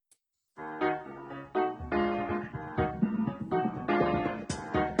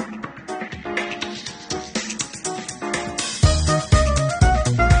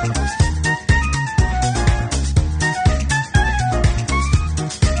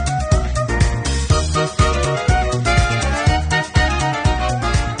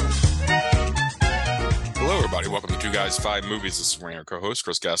Randomized 5 Movies. This is your co-host,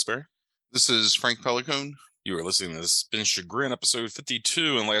 Chris Gasper. This is Frank Pelicone. You are listening to Spin Chagrin, episode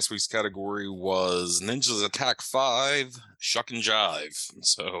 52, and last week's category was Ninjas Attack 5, Shuck and Jive.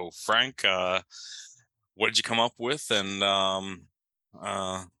 So, Frank, what did you come up with, and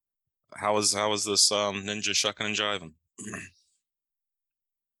how is this Ninja Shucking and Jiving?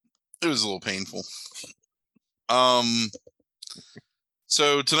 It was a little painful.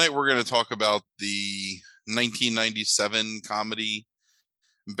 So tonight we're going to talk about the 1997 comedy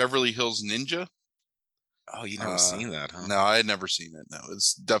Beverly Hills Ninja. Oh, you never seen that, huh? No, I had never seen it. No,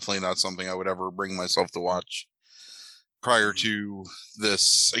 it's definitely not something I would ever bring myself to watch prior to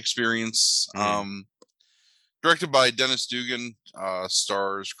this experience. Directed by Dennis Dugan,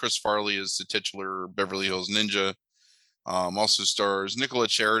 stars Chris Farley as the titular Beverly Hills Ninja. Also stars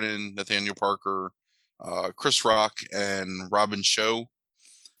Nicolette Sheridan, Nathaniel Parker, Chris Rock, and Robin Show.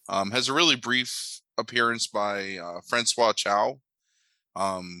 Has a really brief appearance by Francois Chow,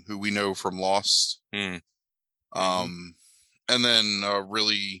 who we know from Lost. And then a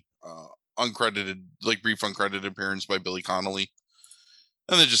really uncredited, brief uncredited appearance by Billy Connolly.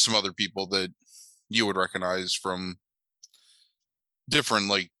 And then just some other people that you would recognize from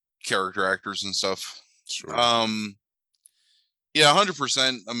different character actors and stuff. Sure. Yeah,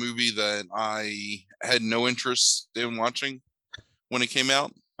 100% a movie that I had no interest in watching when it came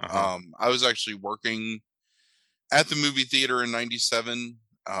out. I was actually working at the movie theater in 97.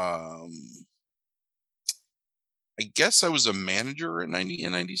 I guess I was a manager in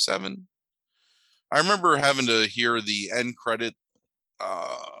 97. I remember having to hear the end credit,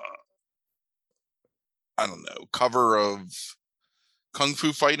 cover of Kung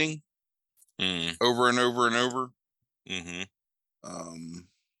Fu Fighting over and over and over.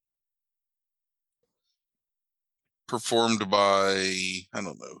 Performed by, I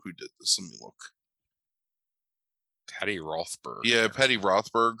don't know who did this. Let me look. Patty Rothberg. Yeah, Patty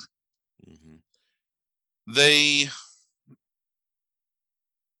Rothberg. They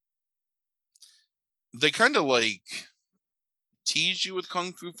kind of tease you with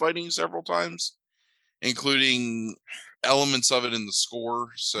Kung Fu Fighting several times, including elements of it in the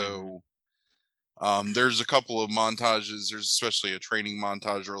score. So there's a couple of montages. There's especially a training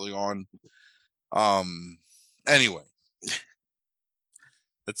montage early on. Anyway,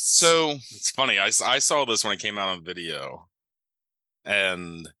 it's funny. I saw this when it came out on video,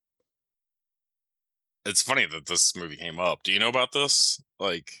 and it's funny that this movie came up. Do you know about this?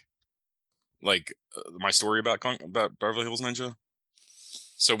 My story about Beverly Hills Ninja.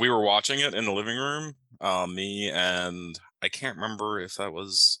 So we were watching it in the living room, me and I can't remember if that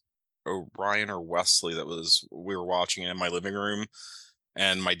was O'Brien or Wesley. We were watching it in my living room.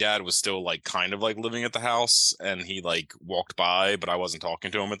 And my dad was still kind of living at the house, and he walked by, but I wasn't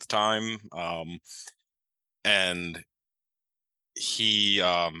talking to him at the time. And he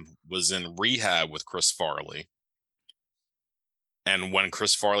was in rehab with Chris Farley. And when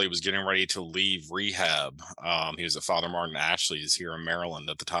Chris Farley was getting ready to leave rehab, he was at Father Martin Ashley's here in Maryland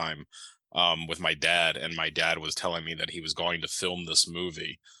at the time, with my dad, and my dad was telling me that he was going to film this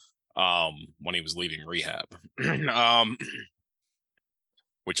movie when he was leaving rehab.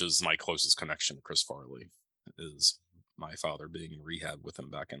 Which is my closest connection to Chris Farley, is my father being in rehab with him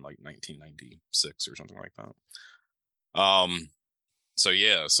back in 1996 or something like that.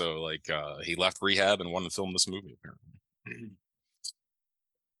 He left rehab and wanted to film this movie, apparently.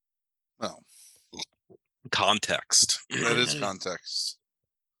 Well, context. That is context.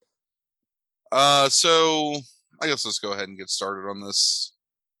 So I guess let's go ahead and get started on this.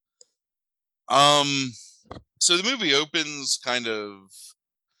 So the movie opens kind of,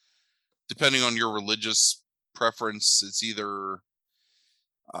 depending on your religious preference, it's either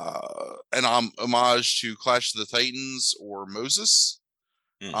an homage to Clash of the Titans or Moses,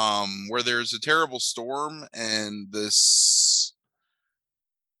 where there's a terrible storm and this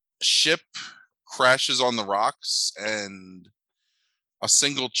ship crashes on the rocks and a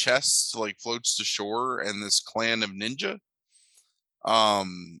single chest floats to shore, and this clan of ninja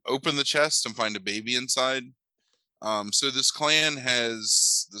open the chest and find a baby inside. So this clan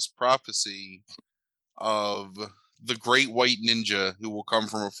has this prophecy of the great white ninja who will come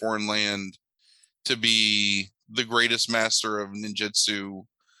from a foreign land to be the greatest master of ninjutsu,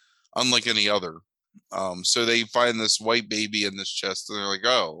 unlike any other. So they find this white baby in this chest, and they're like,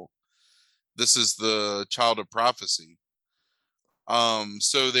 oh, this is the child of prophecy.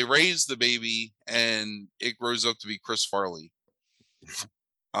 So they raise the baby, and it grows up to be Chris Farley.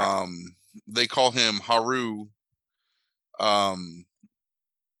 They call him Haru. And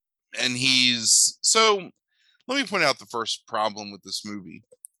let me point out the first problem with this movie.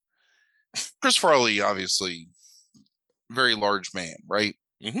 Chris Farley, obviously, very large man, right?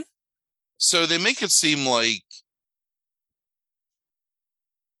 Mhm. So they make it seem like,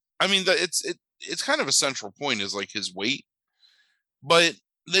 I mean, that it's kind of a central point is like his weight, but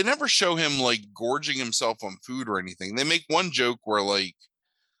they never show him like gorging himself on food or anything. They make one joke where like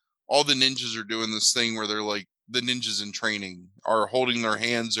all the ninjas are doing this thing where they're like the ninjas in training are holding their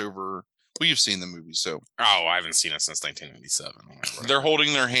hands over. Well, you've seen the movie, so Oh, I haven't seen it since 1997. they're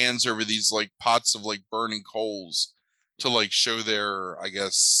holding their hands over these like pots of like burning coals to like show their, I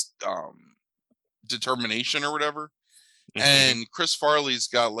guess, determination or whatever. And Chris Farley's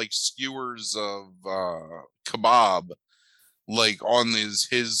got like skewers of kebab like on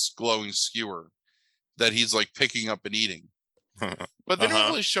his glowing skewer that he's like picking up and eating. But they don't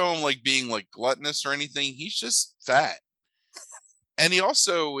really show him like being like gluttonous or anything. He's just fat. And he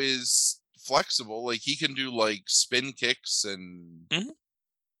also is flexible. Like he can do like spin kicks and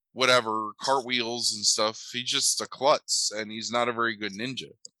whatever, cartwheels and stuff. He's just a klutz and he's not a very good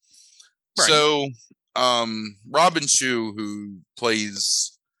ninja. Right. So Robin Shou, who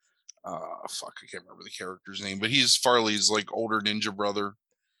plays I can't remember the character's name, but he's Farley's like older ninja brother.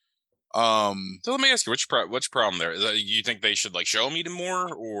 So let me ask you, which problem there? You think they should like show him eating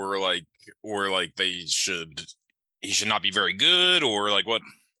more, or like he should not be very good, or like what?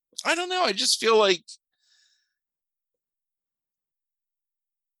 I don't know. I just feel like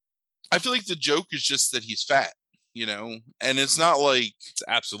the joke is just that he's fat, you know, and it's not like it's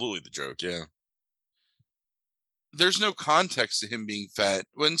absolutely the joke. Yeah. There's no context to him being fat.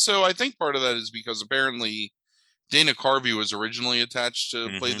 And so I think part of that is because apparently Dana Carvey was originally attached to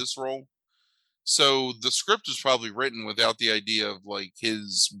play this role. So the script was probably written without the idea of like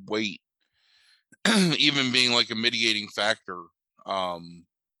his weight even being like a mitigating factor.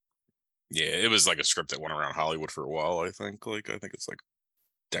 Yeah, it was like a script that went around Hollywood for a while, I think. I think it's like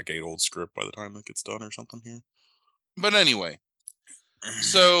decade old script by the time it gets done or something here. But anyway,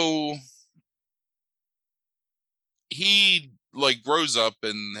 so he like grows up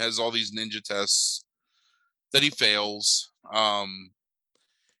and has all these ninja tests that he fails. And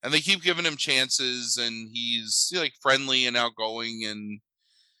they keep giving him chances, and he's like friendly and outgoing and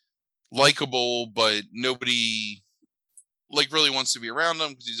likable, but nobody like really wants to be around him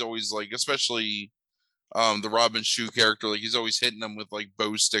because he's always like, especially the Robin Shou character, like he's always hitting them with like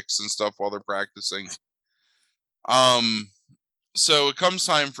bow sticks and stuff while they're practicing. So it comes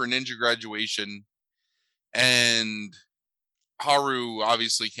time for ninja graduation, and Haru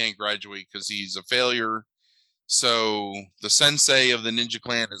obviously can't graduate because he's a failure. So the sensei of the ninja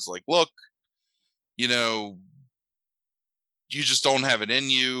clan is like, look, you know, you just don't have it in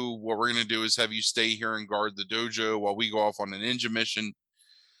you. What we're going to do is have you stay here and guard the dojo while we go off on a ninja mission.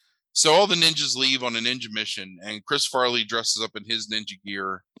 So all the ninjas leave on a ninja mission, and Chris Farley dresses up in his ninja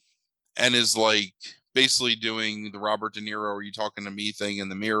gear and is like basically doing the Robert De Niro "Are you talking to me" thing in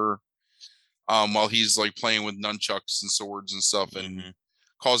the mirror, while he's like playing with nunchucks and swords and stuff and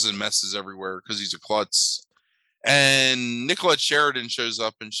causing messes everywhere because he's a klutz. And Nicolette Sheridan shows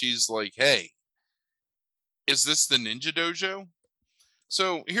up and she's like, hey, is this the ninja dojo?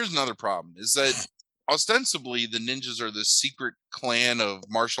 So here's another problem is that ostensibly the ninjas are this secret clan of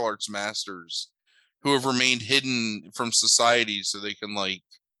martial arts masters who have remained hidden from society so they can like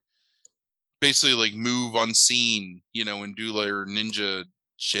basically like move unseen, you know, and do their ninja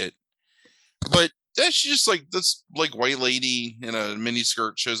shit. But that's just like this like white lady in a mini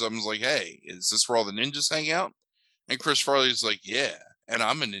skirt shows up and is like, hey, is this where all the ninjas hang out? And Chris Farley's like, yeah, and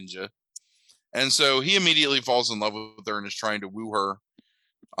I'm a ninja. And so he immediately falls in love with her and is trying to woo her.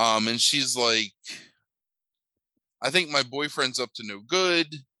 And she's like, I think my boyfriend's up to no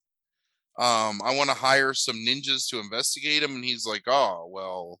good. I want to hire some ninjas to investigate him. And he's like, oh,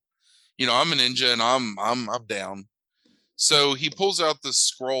 well, you know, I'm a ninja and I'm down. So he pulls out this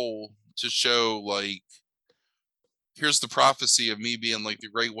scroll to show like, here's the prophecy of me being like the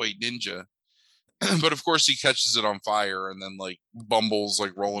great white ninja. But of course he catches it on fire and then like bumbles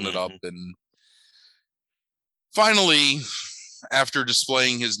like rolling it up. And finally, after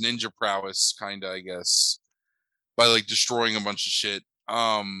displaying his ninja prowess, kind of, I guess, by like destroying a bunch of shit,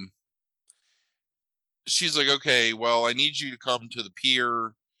 she's like, okay, well, I need you to come to the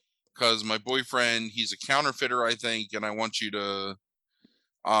pier because my boyfriend, he's a counterfeiter, I think, and I want you to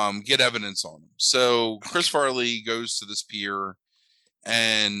get evidence on him. So Chris Farley goes to this pier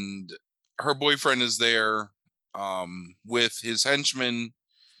and her boyfriend is there with his henchman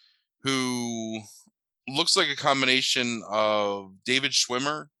who looks like a combination of David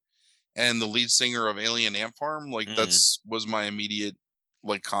Schwimmer and the lead singer of Alien Ant Farm. Like was my immediate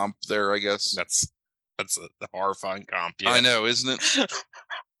like comp there, I guess. That's a horrifying comp. Yeah. I know, isn't it?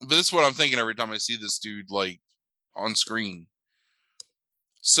 But this is what I'm thinking every time I see this dude like on screen.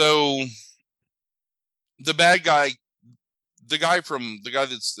 So the bad guy, the guy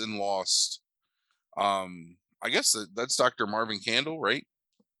that's in Lost, I guess that's Dr. Marvin Candle, right?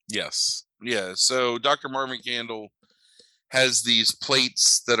 Yes. Yeah. So Dr. Marvin Candle has these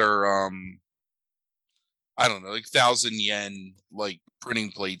plates that are I don't know, like 1,000 yen, like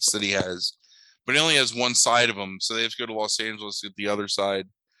printing plates that he has, but he only has one side of them, so they have to go to Los Angeles to get the other side.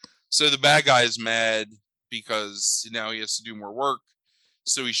 So the bad guy is mad because now he has to do more work.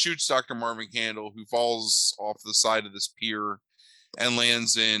 So he shoots Dr. Marvin Candle, who falls off the side of this pier and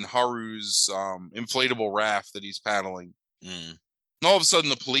lands in Haru's inflatable raft that he's paddling. Mm. And all of a sudden,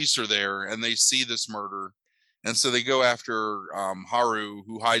 the police are there and they see this murder. And so they go after Haru,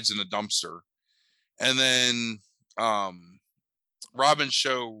 who hides in a dumpster. And then Robin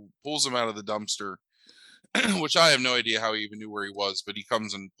Show pulls him out of the dumpster, which I have no idea how he even knew where he was, but he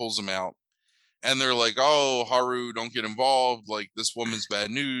comes and pulls him out. And they're like, "Oh, Haru, don't get involved. Like, this woman's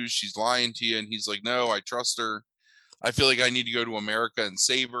bad news. She's lying to you." And he's like, "No, I trust her. I feel like I need to go to America and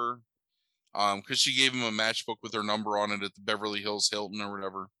save her." Because she gave him a matchbook with her number on it at the Beverly Hills Hilton or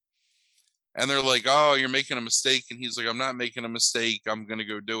whatever. And they're like, "Oh, you're making a mistake." And he's like, "I'm not making a mistake. I'm going to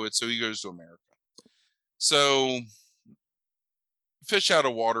go do it." So he goes to America. So fish out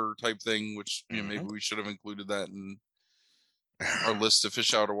of water type thing, which, you know, maybe we should have included that in our list of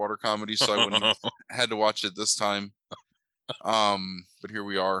fish out of water comedies, so I wouldn't have had to watch it this time. But here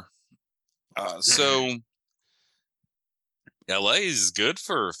we are. So LA is good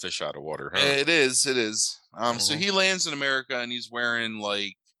for fish out of water, huh? it is. So he lands in America and he's wearing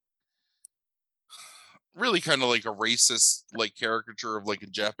like really kind of like a racist like caricature of like a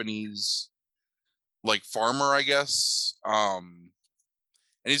Japanese like farmer, I guess.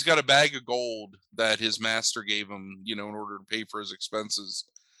 And he's got a bag of gold that his master gave him, you know, in order to pay for his expenses.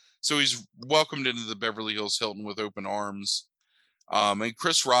 So he's welcomed into the Beverly Hills Hilton with open arms. And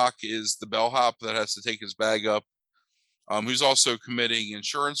Chris Rock is the bellhop that has to take his bag up. Who's also committing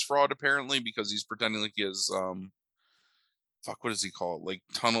insurance fraud apparently because he's pretending like he has what does he call it? Like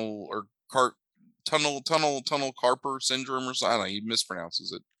tunnel carper syndrome or something. I don't know, he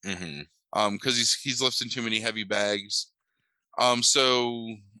mispronounces it. Mm-hmm. Because he's lifting too many heavy bags.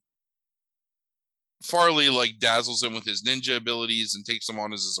 So Farley like dazzles him with his ninja abilities and takes him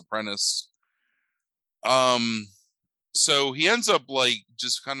on as his apprentice. So he ends up like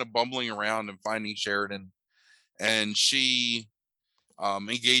just kind of bumbling around and finding Sheridan, and she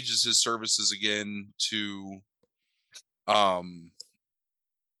engages his services again to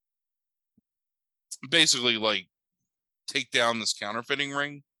basically like take down this counterfeiting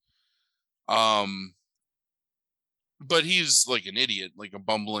ring. But he's like an idiot, like a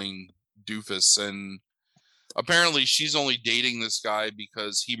bumbling doofus, and apparently she's only dating this guy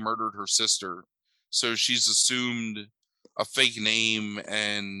because he murdered her sister. So she's assumed a fake name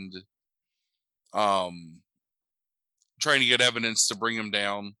and trying to get evidence to bring him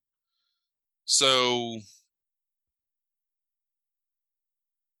down. So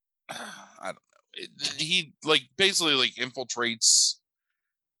I don't know. He like basically like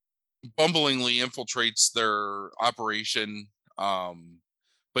bumblingly infiltrates their operation.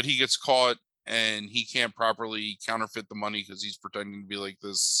 But he gets caught and he can't properly counterfeit the money because he's pretending to be like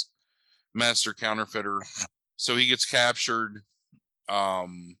this master counterfeiter. So he gets captured.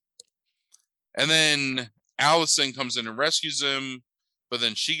 And then Allison comes in and rescues him, but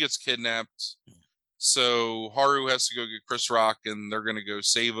then she gets kidnapped. So Haru has to go get Chris Rock and they're going to go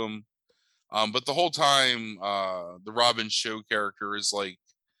save him. But the whole time, the Robin Show character is like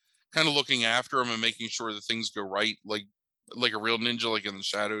kind of looking after him and making sure that things go right. Like a real ninja, like in the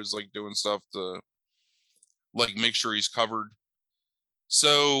shadows, like doing stuff to like make sure he's covered.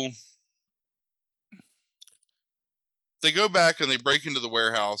 So they go back and they break into the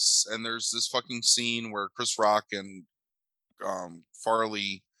warehouse, and there's this fucking scene where Chris Rock and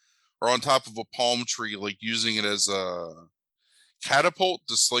Farley are on top of a palm tree, like using it as a catapult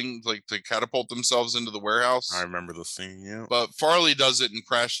to catapult themselves into the warehouse. I remember the scene, yeah. But Farley does it and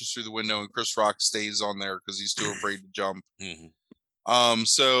crashes through the window, and Chris Rock stays on there because he's too afraid to jump. Mm-hmm.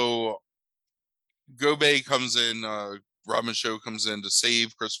 So Gobei comes in, Robin Show comes in to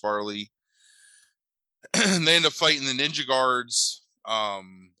save Chris Farley. And they end up fighting the ninja guards.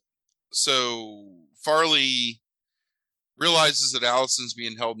 So Farley realizes that Allison's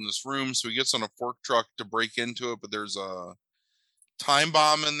being held in this room, so he gets on a fork truck to break into it, but there's a time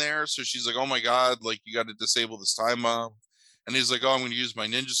bomb in there. So she's like, "Oh my god, like you got to disable this time bomb." And he's like, "Oh, I'm going to use my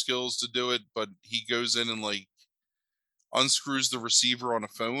ninja skills to do it." But he goes in and like unscrews the receiver on a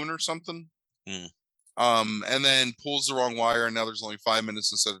phone or something. And then pulls the wrong wire, and now there's only 5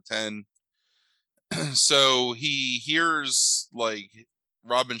 minutes instead of 10. So he hears like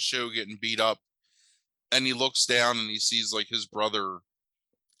Robin Show getting beat up, and he looks down and he sees like his brother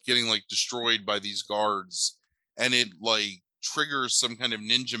getting like destroyed by these guards, and it like triggers some kind of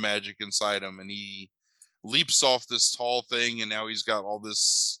ninja magic inside him, and he leaps off this tall thing, and now he's got all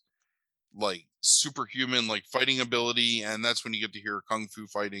this like superhuman like fighting ability, and that's when you get to hear kung fu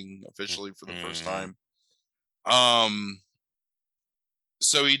fighting officially for the first time.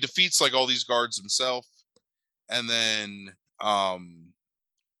 So he defeats like all these guards himself, and then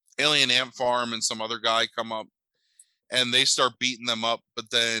Alien Ant Farm and some other guy come up, and they start beating them up, but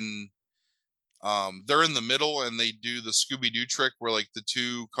then they're in the middle, and they do the Scooby-Doo trick where like the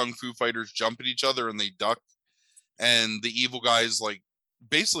two kung fu fighters jump at each other and they duck, and the evil guys like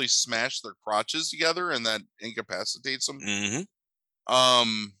basically smash their crotches together, and that incapacitates them.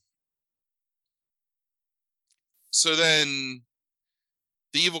 So then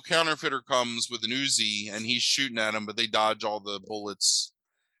the evil counterfeiter comes with an Uzi, and he's shooting at him, but they dodge all the bullets.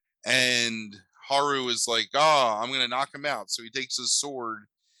 And Haru is like, I'm going to knock him out. So he takes his sword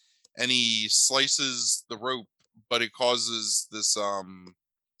and he slices the rope, but it causes this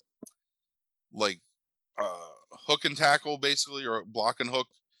hook and tackle, basically, or block and hook,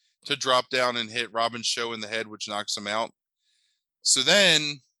 to drop down and hit Robin Show in the head, which knocks him out. So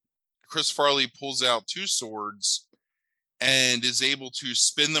then Chris Farley pulls out two swords and is able to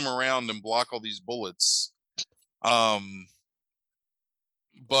spin them around and block all these bullets.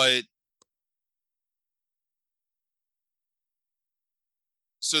 But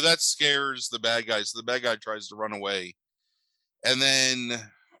so that scares the bad guy. So the bad guy tries to run away. And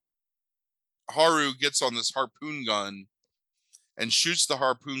then Haru gets on this harpoon gun and shoots the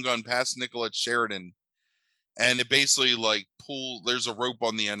harpoon gun past Nicolette Sheridan. And it basically like there's a rope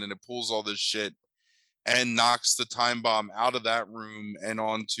on the end, and it pulls all this shit and knocks the time bomb out of that room and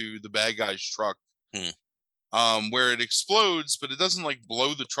onto the bad guy's truck. Where it explodes, but it doesn't like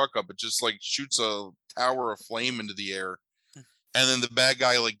blow the truck up. It just like shoots a tower of flame into the air. And then the bad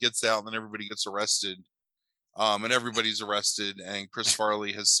guy like gets out, and then everybody gets arrested. And everybody's arrested, and Chris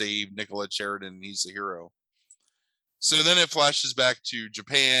Farley has saved Nicolette Sheridan, and he's the hero. So then it flashes back to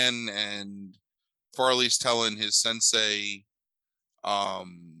Japan, and Farley's telling his sensei, I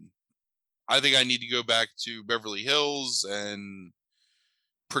think I need to go back to Beverly Hills and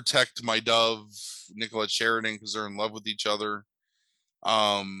protect my dove, Nicolette Sheridan, because they're in love with each other.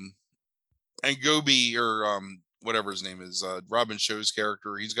 And Gobi, or whatever his name is, Robin Show's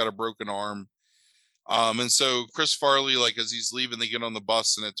character, he's got a broken arm. And so Chris Farley, like as he's leaving, they get on the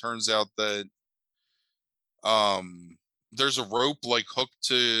bus, and it turns out that there's a rope like hooked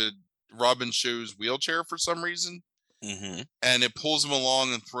to Robin Show's wheelchair for some reason. And it pulls him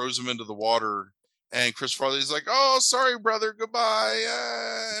along and throws him into the water. And Chris Farley's like, "Oh, sorry, brother, goodbye."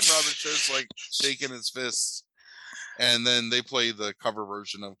 And Robin Show's like shaking his fists. And then they play the cover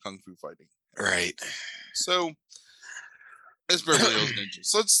version of Kung Fu Fighting. Right. So it's Beverly Hills Ninja.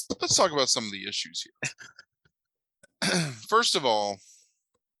 So let's talk about some of the issues here. First of all,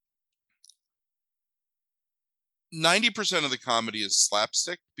 90% of the comedy is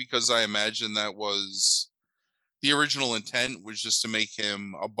slapstick, because I imagine that was the original intent, was just to make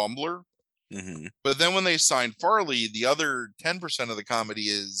him a bumbler. But then when they signed Farley, the other 10% of the comedy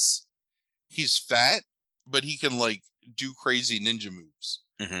is he's fat, but he can like do crazy ninja moves.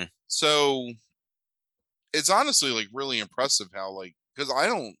 So it's honestly like really impressive how like, because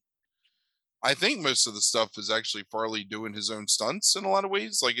I think most of the stuff is actually Farley doing his own stunts in a lot of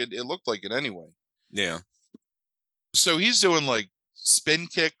ways. Like it looked like it anyway. Yeah. So he's doing like spin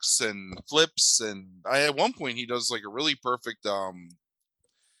kicks and flips, and at one point he does like a really perfect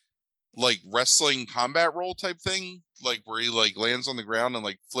like wrestling combat roll type thing, like where he like lands on the ground and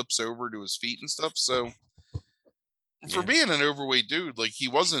like flips over to his feet and stuff. So for being an overweight dude, like he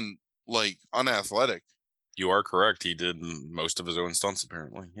wasn't like unathletic. You are correct. He did most of his own stunts,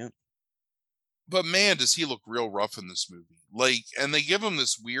 apparently. Yeah. But man, does he look real rough in this movie. Like, and they give him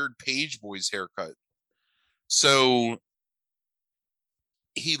this weird Page Boys haircut. So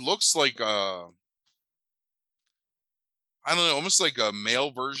he looks like I don't know, almost like a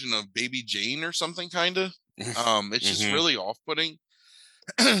male version of Baby Jane or something, kind of. It's just really off-putting.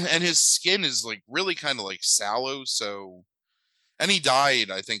 And his skin is like really kind of like sallow. So, and he died,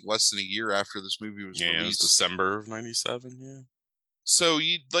 I think, less than a year after this movie was released. Yeah, it was December of '97. Yeah. So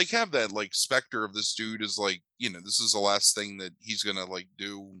you like have that like specter of this dude is like, this is the last thing that he's gonna like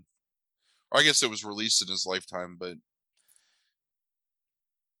do. Or I guess it was released in his lifetime, but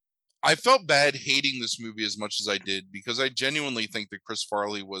I felt bad hating this movie as much as I did, because I genuinely think that Chris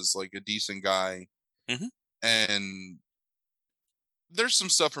Farley was like a decent guy. And there's some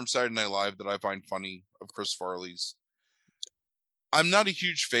stuff from Saturday Night Live that I find funny of Chris Farley's. I'm not a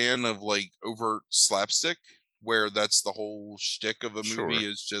huge fan of like overt slapstick, where that's the whole shtick of a movie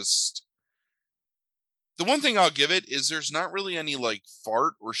is just. The one thing I'll give it is there's not really any like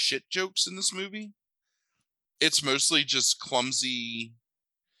fart or shit jokes in this movie. It's mostly just clumsy.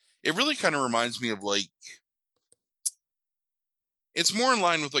 It really kind of reminds me of like. It's more in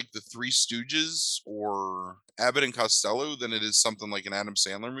line with like the Three Stooges or Abbott and Costello than it is something like an Adam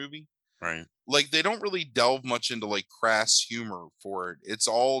Sandler movie. Right. Like they don't really delve much into like crass humor for it. It's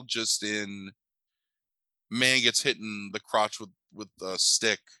all just in man gets hit in the crotch with a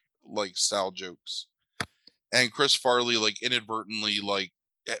stick like style jokes. And Chris Farley like inadvertently like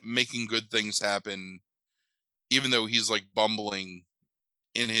making good things happen even though he's like bumbling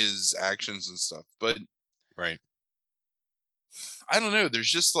in his actions and stuff. But right. I don't know, there's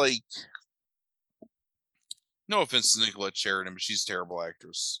just like no offense to Nicolette Sheridan, but she's a terrible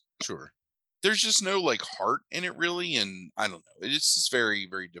actress. Sure. There's just no like heart in it really, and I don't know. It's just very,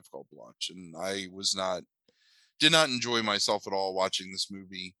 very difficult to watch. And I did not enjoy myself at all watching this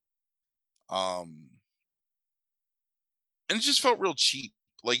movie. And it just felt real cheap.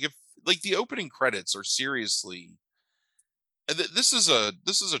 Like if like the opening credits are seriously this is a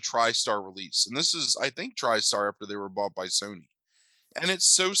TriStar release, and this is I think TriStar after they were bought by Sony. And it's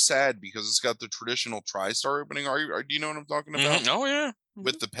so sad because it's got the traditional TriStar opening. Do you know what I'm talking about? Mm-hmm. Oh yeah.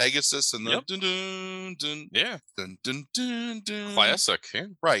 With the Pegasus and the Yep. dun, dun, dun, yeah, dun, dun, dun, dun. classic. Yeah.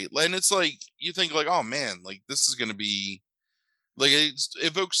 Right, and it's like you think like, oh man, like this is gonna be like it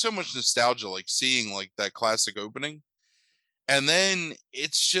evokes so much nostalgia, like seeing like that classic opening, and then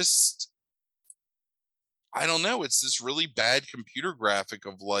it's just I don't know, it's this really bad computer graphic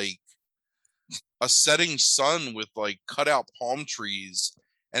of like a setting sun with like cut out palm trees,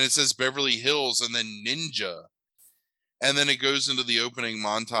 and it says Beverly Hills and then Ninja. And then it goes into the opening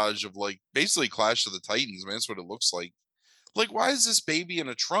montage of like basically Clash of the Titans. Man, that's what it looks like. Like, why is this baby in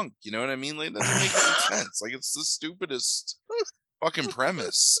a trunk? You know what I mean? Like, it doesn't make any sense. Like, it's the stupidest fucking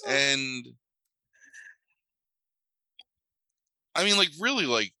premise. And I mean, like, really,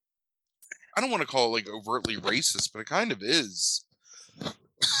 like, I don't want to call it like overtly racist, but it kind of is.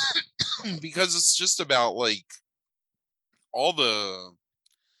 Because it's just about like all the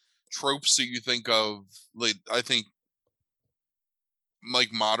tropes that you think of. Like, I think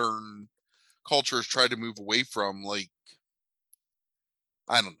like modern cultures try to move away from, like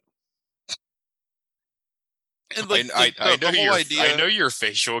I don't know. And like I know the whole idea. I know your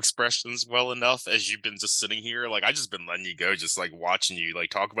facial expressions well enough as you've been just sitting here. Like I just been letting you go, just like watching you like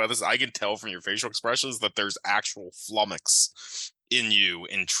talk about this. I can tell from your facial expressions that there's actual flummox in you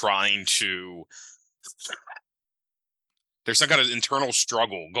in trying to. There's some kind of internal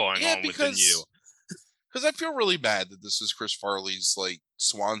struggle going on within you. Because I feel really bad that this is Chris Farley's like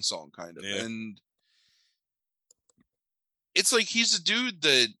swan song kind of, and it's like he's a dude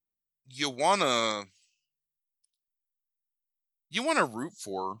that you wanna root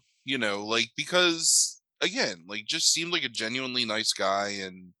for, you know, like because again, like just seemed like a genuinely nice guy,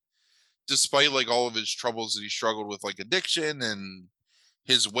 and despite like all of his troubles that he struggled with, like addiction and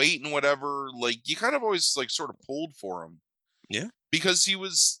his weight and whatever, like you kind of always like sort of pulled for him. Yeah. Because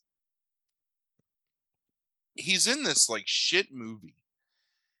he's in this like shit movie.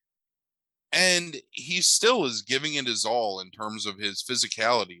 And he still is giving it his all in terms of his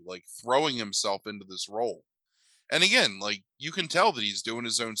physicality, like throwing himself into this role. And again, like you can tell that he's doing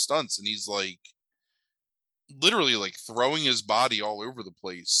his own stunts, and he's like literally like throwing his body all over the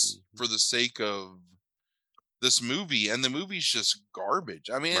place for the sake of this movie. And the movie's just garbage.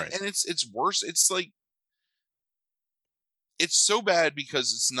 I mean, and it's worse. It's like it's so bad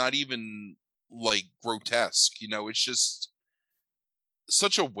because it's not even like grotesque, you know, it's just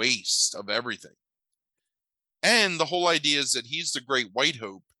such a waste of everything. And the whole idea is that he's the great white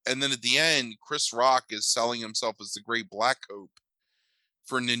hope, and then at the end Chris Rock is selling himself as the great black hope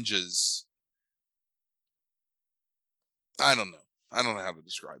for ninjas. I don't know how to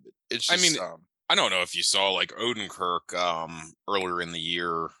describe it. It's just, I mean, I don't know if you saw like Odenkirk earlier in the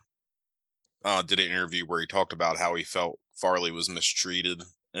year did an interview where he talked about how he felt Farley was mistreated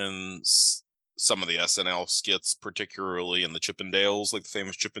in some of the SNL skits, particularly in the Chippendales, like the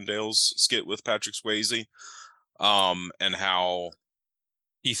famous Chippendales skit with Patrick Swayze, and how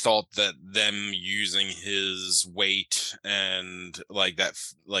he thought that them using his weight and like that,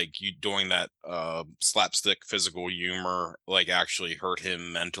 like you doing that slapstick physical humor, like actually hurt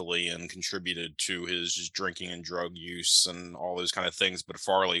him mentally and contributed to his drinking and drug use and all those kind of things. But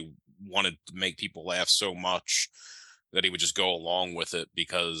Farley wanted to make people laugh so much that he would just go along with it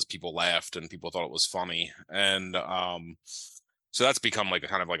because people laughed and people thought it was funny. And So that's become like a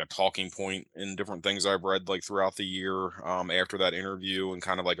kind of like a talking point in different things I've read like throughout the year after that interview, and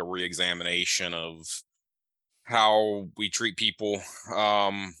kind of like a re-examination of how we treat people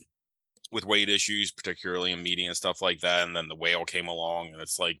with weight issues, particularly in media and stuff like that. And then the whale came along, and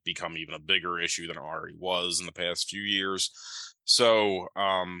it's like become even a bigger issue than it already was in the past few years. So,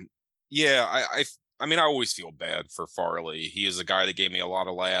 yeah, I mean, I always feel bad for Farley. He is a guy that gave me a lot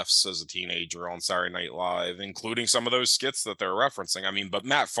of laughs as a teenager on Saturday Night Live, including some of those skits that they're referencing. I mean, but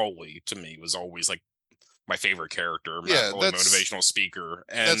Matt Foley to me was always like my favorite character. Matt Yeah, Foley, motivational speaker,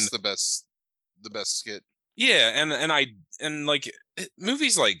 that's and the best skit. yeah, and like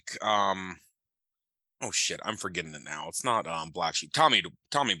movies like oh shit, I'm forgetting it now. It's not Black Sheep. Tommy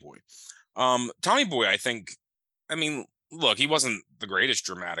Boy. Tommy Boy, I think, I mean, look, he wasn't the greatest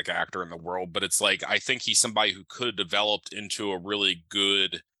dramatic actor in the world, but it's like I think he's somebody who could have developed into a really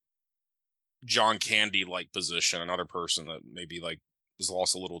good John Candy like position, another person that maybe like was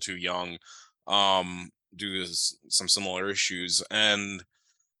lost a little too young due to some similar issues. And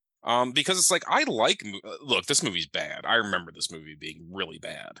because it's like I like look, this movie's bad. I remember this movie being really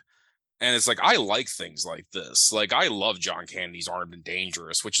bad. And it's like I like things like this. Like I love John Candy's Armed and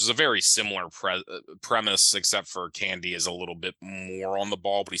Dangerous, which is a very similar premise, except for Candy is a little bit more on the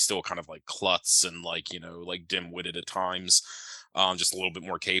ball, but he's still kind of like klutz and like, you know, like dim-witted at times, just a little bit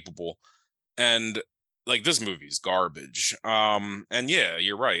more capable. And like this movie's garbage. And yeah,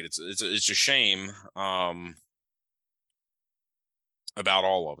 you're right. It's a shame about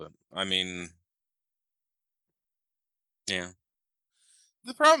all of it. I mean, yeah.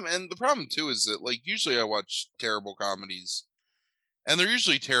 The problem too is that like usually I watch terrible comedies, and they're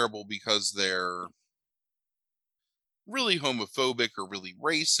usually terrible because they're really homophobic or really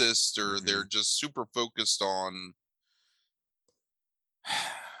racist, or they're just super focused on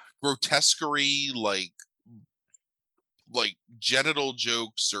grotesquerie, like genital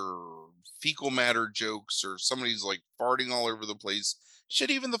jokes or fecal matter jokes, or somebody's like farting all over the place.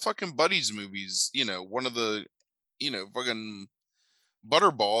 Shit, even the fucking Buddies movies, you know, one of the, you know, fucking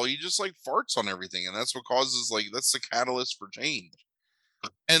Butterball, he just like farts on everything, and that's what causes like that's the catalyst for change.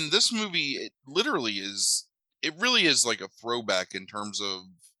 And this movie, it really is like a throwback in terms of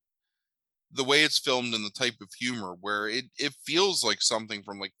the way it's filmed and the type of humor, where it feels like something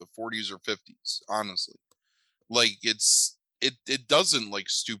from like the 40s or 50s, honestly. Like it doesn't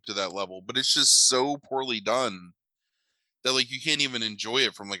like stoop to that level, but it's just so poorly done that like you can't even enjoy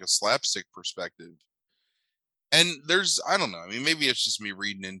it from like a slapstick perspective. And there's, I don't know, I mean, maybe it's just me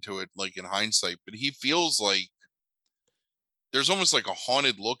reading into it like in hindsight, but he feels like there's almost like a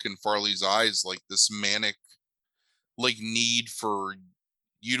haunted look in Farley's eyes, like this manic like need for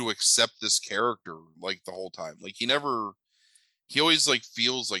you to accept this character like the whole time. Like he always like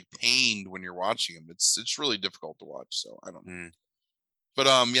feels like pained when you're watching him. It's really difficult to watch, so I don't know. But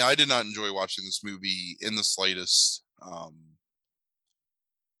yeah, I did not enjoy watching this movie in the slightest.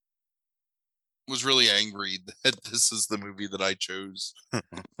 Was really angry that this is the movie that I chose.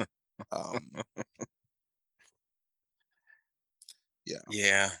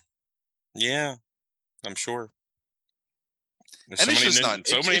 Yeah. Yeah, I'm sure. There's And it's just not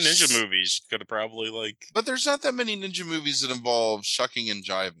so many ninja just, movies could have probably like. but there's not that many ninja movies that involve shucking and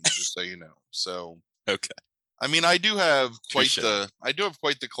jiving, just so you know. So Okay. I mean, I do have quite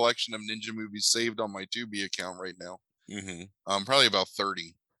the collection of ninja movies saved on my Tubi account right now. Probably about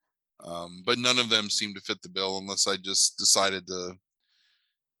 30. But none of them seem to fit the bill unless I just decided to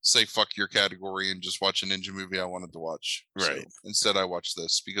say fuck your category and just watch a ninja movie I wanted to watch. Right. So instead I watched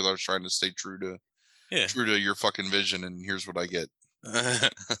this because I was trying to stay true to your fucking vision, and here's what I get.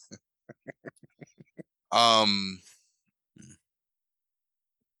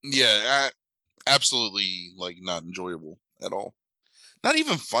 Yeah, absolutely like not enjoyable at all. Not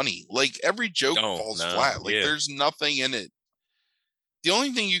even funny. Like every joke falls flat. Like there's nothing in it. The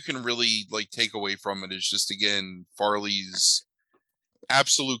only thing you can really like take away from it is just again Farley's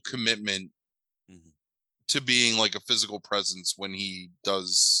absolute commitment to being like a physical presence when he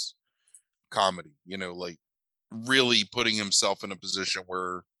does comedy, you know, like really putting himself in a position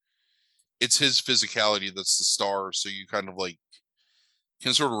where it's his physicality that's the star, so you kind of like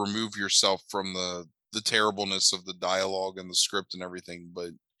can sort of remove yourself from the terribleness of the dialogue and the script and everything.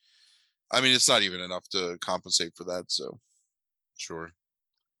 But I mean, it's not even enough to compensate for that. So sure.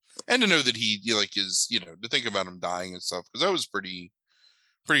 And to know that he like is, you know, to think about him dying and stuff, because that was pretty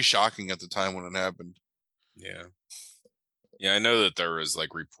shocking at the time when it happened. Yeah, I know that there was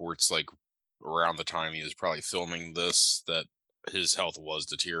like reports like around the time he was probably filming this that his health was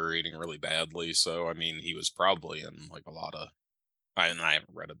deteriorating really badly. So I mean, he was probably in like a lot of I haven't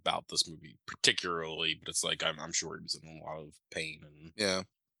read about this movie particularly, but it's like I'm sure he was in a lot of pain and Yeah.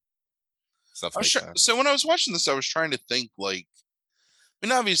 stuff like that. So when I was watching this, I was trying to think, like, I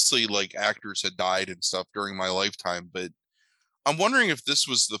mean, obviously, like, actors had died and stuff during my lifetime, but I'm wondering if this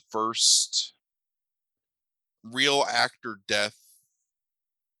was the first real actor death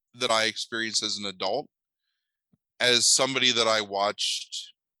that I experienced as an adult, as somebody that I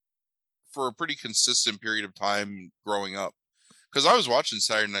watched for a pretty consistent period of time growing up. Because I was watching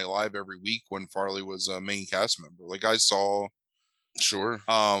Saturday Night Live every week when Farley was a main cast member. Like, I saw Sure.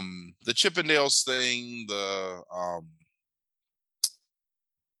 the Chippendales thing, the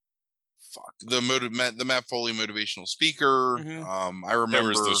Matt Foley motivational speaker. Mhm. I There was the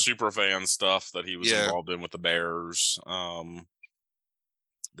remember, Superfan stuff that he was yeah, involved in with the Bears.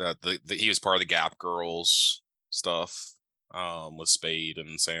 That he was part of the Gap Girls stuff with Spade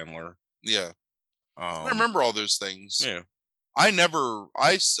and Sandler. yeah. I Um, remember all those things. yeah, I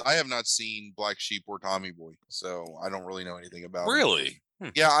have not seen Black Sheep or Tommy Boy, so I don't really know anything about him. really.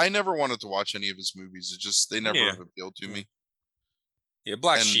 Yeah, I never wanted to watch any of his movies. It just, they never Yeah, have appealed to yeah. me. Yeah,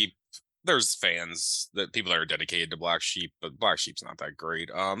 Black And Sheep. There's fans that people that are dedicated to Black Sheep, but Black Sheep's not that great.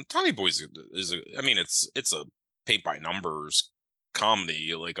 Tommy Boy's is a. I mean, it's a paint by numbers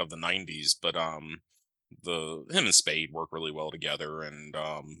comedy like of the '90s, but the him and Spade work really well together, and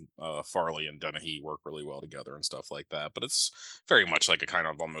Farley and Dennehy work really well together and stuff like that. But it's very much like a kind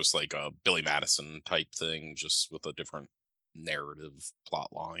of almost like a Billy Madison type thing, just with a different narrative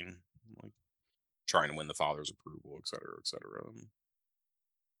plot line, like trying to win the father's approval, et cetera, et cetera.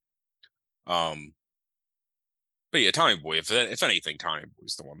 Um, but yeah, Tommy Boy. If anything, Tommy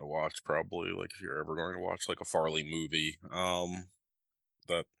Boy's the one to watch. Probably like if you're ever going to watch like a Farley movie,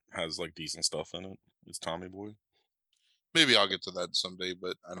 that has like decent stuff in it, it's Tommy Boy. maybe I'll get to that someday,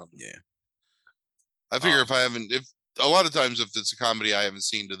 but I don't. Yeah. I figure if a lot of times, if it's a comedy I haven't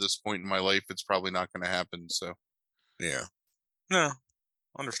seen to this point in my life, it's probably not going to happen. So Yeah. No,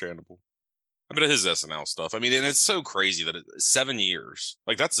 understandable. I mean, his SNL stuff. I mean, and it's so crazy that it's 7 years.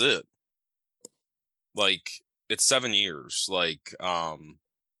 Like that's it. Like it's 7 years. Like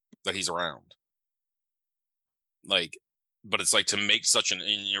that he's around. Like, but it's like to make such an.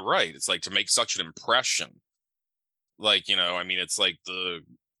 And you're right. It's like to make such an impression. Like I mean, it's like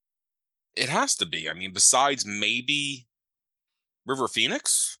It has to be. I mean, besides maybe River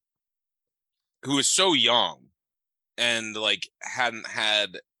Phoenix, who is so young and like hadn't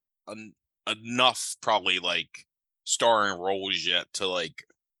had enough probably like starring roles yet to like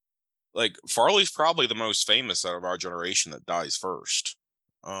Farley's probably the most famous out of our generation that dies first.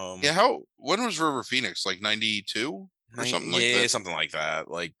 yeah, when was River Phoenix? Like 92 or something like Yeah, that? something like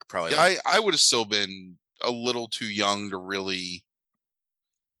that. Like probably Yeah, like I would have still been a little too young to really,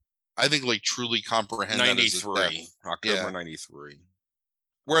 I think, like, truly comprehend that as a death. 93, October Yeah. 93.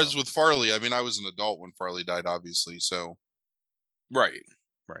 Whereas with Farley, I mean, I was an adult when Farley died, obviously. So Right,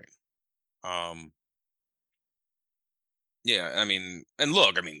 right. Um, yeah, I mean, and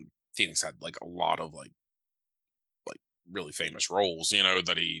look, I mean, Phoenix had like a lot of like really famous roles,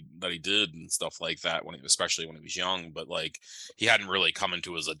 that he did and stuff like that especially when he was young, but like he hadn't really come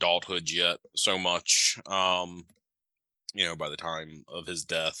into his adulthood yet so much. By the time of his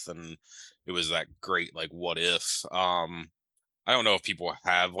death, and it was that great like what if. I don't know if people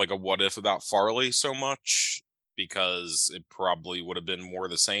have like a what if about Farley so much because it probably would have been more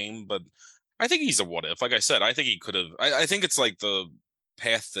the same, but I think he's a what if. Like I said, I think he could have. I think it's like the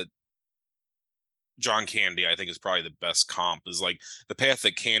path that John Candy, I think, is probably the best comp. Is like the path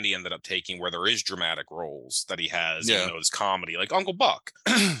that Candy ended up taking, where there is dramatic roles that he has, even yeah, though it's comedy, like Uncle Buck.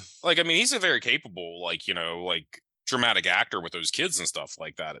 Like, I mean, he's a very capable, like like dramatic actor with those kids and stuff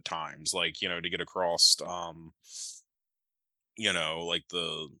like that at times. Like, to get across, like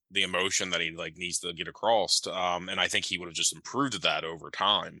the emotion that he like needs to get across. And I think he would have just improved that over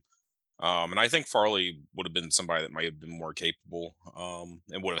time. And I think Farley would have been somebody that might have been more capable, and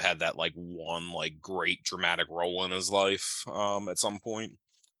would have had that like one like great dramatic role in his life, at some point.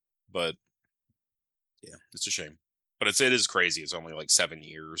 But yeah, it's a shame. But it is crazy. It's only like 7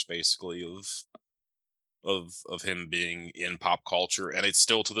 years basically of him being in pop culture, and it's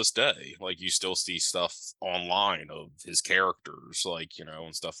still to this day. Like you still see stuff online of his characters, like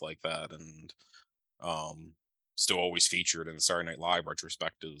and stuff like that, and um still always featured in Saturday Night Live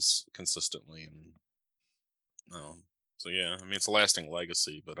retrospectives consistently. And so yeah, I mean it's a lasting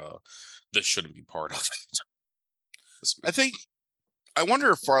legacy, but this shouldn't be part of it. I think, I wonder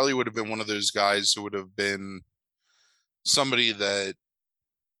if Farley would have been one of those guys who would have been somebody that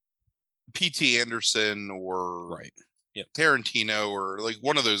P.T. Anderson or Right. Yep. Tarantino or like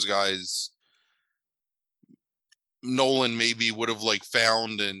one of those guys Nolan maybe would have like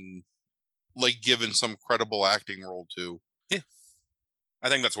found and like given some credible acting role to. Yeah, I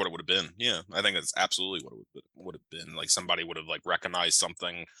think that's what it would have been. Yeah, I think that's absolutely what it would have been. Like somebody would have like recognized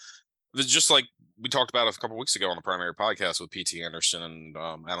something. It's just like we talked about a couple weeks ago on the primary podcast with P.T. Anderson and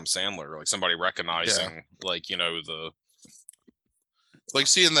Adam Sandler. Like somebody recognizing, like the like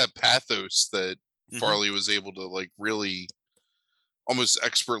seeing that pathos that Mhm. Farley was able to like really almost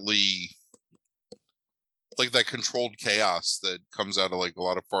expertly, like that controlled chaos that comes out of like a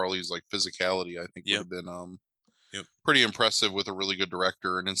lot of Farley's like physicality, I think would have been pretty impressive with a really good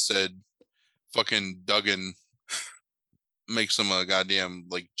director. And instead fucking Duggan makes him a goddamn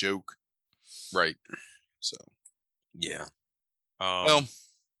like joke. Right. So yeah. Well,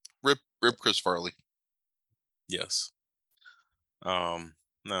 rip Chris Farley. Yes. No,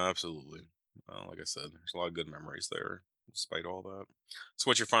 absolutely. Like I said, there's a lot of good memories there, despite all that. So,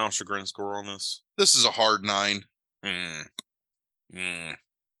 what's your final chagrin score on this? This is a hard 9. Mm.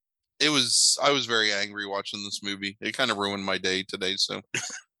 I was very angry watching this movie. It kind of ruined my day today. So,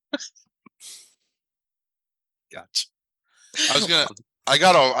 gotcha.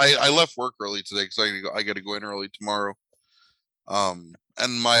 I left work early today because I got to go in early tomorrow. And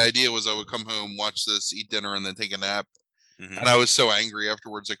my idea was I would come home, watch this, eat dinner, and then take a nap. Mm-hmm. And I was so angry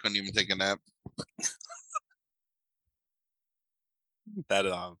afterwards I couldn't even take a nap.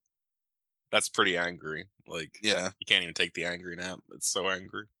 That's pretty angry. Like, yeah, you can't even take the angry nap. It's so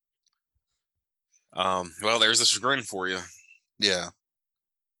angry. Well, there's a chagrin for you. Yeah.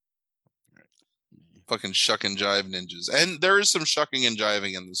 Fucking shuck and jive ninjas. And there is some shucking and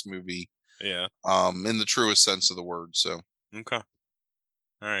jiving in this movie. Yeah. In the truest sense of the word. So. Okay. All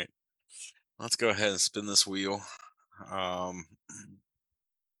right. Let's go ahead and spin this wheel. The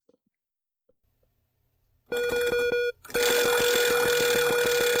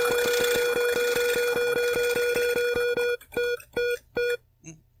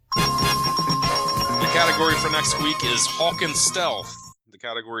category for next week is Hawking Stealth. The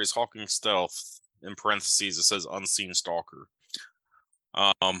category is Hawking Stealth. In parentheses, it says Unseen Stalker.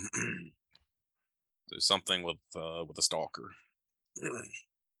 There's something with a stalker.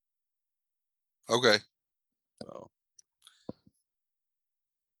 Okay. So,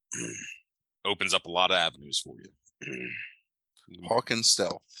 opens up a lot of avenues for you. Hawking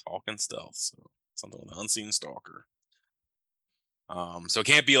Stealth. Hawking Stealth. So something with an unseen stalker. So it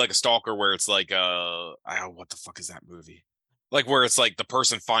can't be like a stalker where it's like what the fuck is that movie? Like where it's like the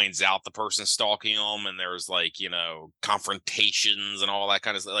person finds out the person's stalking them and there's like, confrontations and all that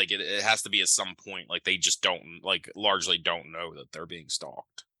kind of stuff. Like it has to be at some point, like they just largely don't know that they're being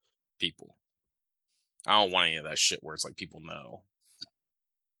stalked. People. I don't want any of that shit where it's like people know.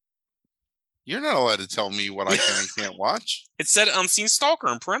 You're not allowed to tell me what I can and can't watch. It said unseen stalker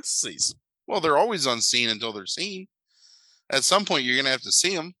in parentheses. Well, they're always unseen until they're seen. At some point, you're going to have to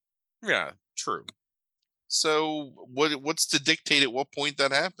see them. Yeah, true. So what's to dictate at what point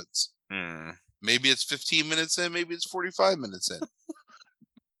that happens? Maybe it's 15 minutes in, maybe it's 45 minutes in.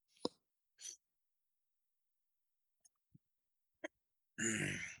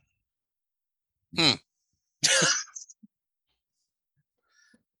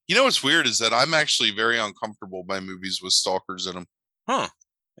 You know what's weird is that I'm actually very uncomfortable by movies with stalkers in them. Huh.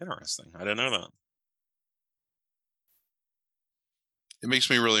 Interesting. I didn't know that. It makes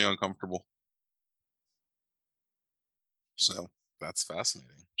me really uncomfortable. So that's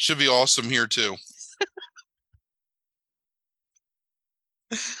fascinating. Should be awesome here too.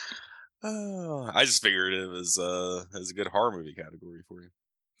 I just figured it was a good horror movie category for you.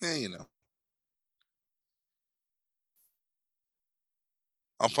 Yeah,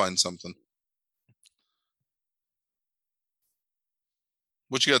 I'll find something.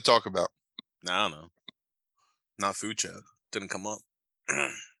 What you got to talk about? I don't know. Not food chat. Didn't come up.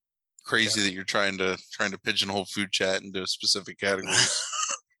 Crazy that you're trying to pigeonhole food chat into a specific category.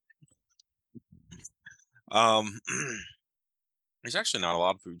 There's actually not a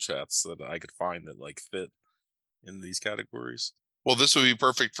lot of food chats that I could find that like fit in these categories. Well, this would be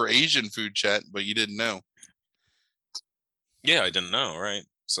perfect for Asian food chat, but you didn't know. Yeah, I didn't know, right?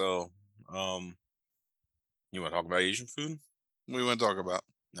 So, you want to talk about Asian food? What do you want to talk about?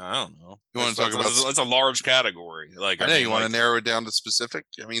 I don't know. You want to talk about? It's a large category. Like, I know you want to narrow it down to specific.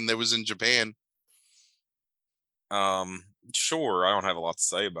 I mean, that was in Japan. Sure. I don't have a lot to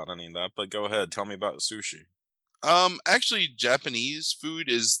say about any of that, but go ahead. Tell me about sushi. Actually, Japanese food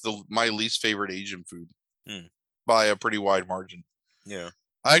is my least favorite Asian food by a pretty wide margin. Yeah.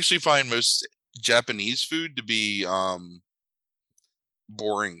 I actually find most Japanese food to be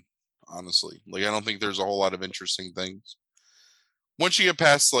boring, honestly. Like, I don't think there's a whole lot of interesting things. Once you get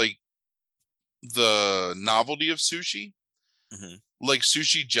past like the novelty of sushi. Mm-hmm. Like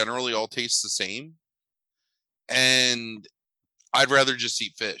sushi generally all tastes the same, and I'd rather just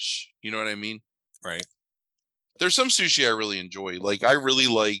eat fish. You know what I mean? Right. There's some sushi I really enjoy. Like I really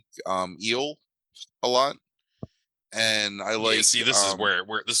like eel a lot, and I Yeah. like See, this is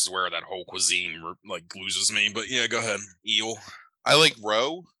where that whole cuisine like loses me. But yeah, go ahead. Eel. I like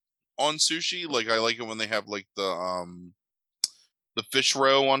roe on sushi. Like I like it when they have like the fish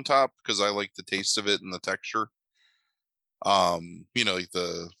roe on top because I like the taste of it and the texture. Like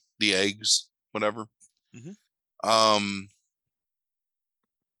the eggs, whatever. Mm-hmm. Um,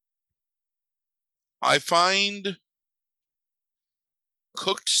 I find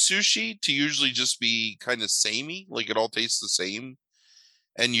cooked sushi to usually just be kind of samey, like it all tastes the same.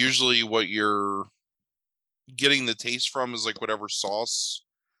 And usually what you're getting the taste from is like whatever sauce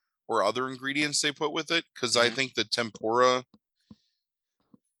or other ingredients they put with it. Because I Mm-hmm. think the tempura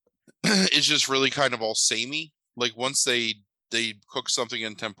is just really kind of all samey. Like once they cook something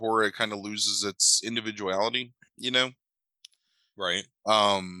in tempura, it kind of loses its individuality, you know? Right.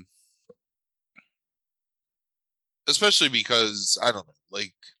 Um, especially because I don't know,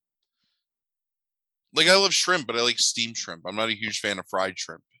 like I love shrimp, but I like steamed shrimp. I'm not a huge fan of fried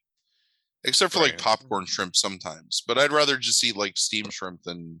shrimp, except for like Right. popcorn shrimp sometimes. But I'd rather just eat like steamed shrimp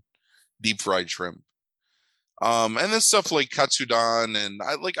than deep fried shrimp. And then stuff like katsudon and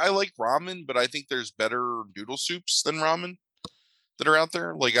I like ramen, but I think there's better noodle soups than ramen that are out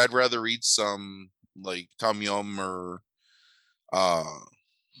there. Like I'd rather eat some like tom yum or uh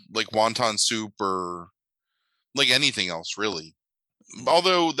like wonton soup or like anything else really.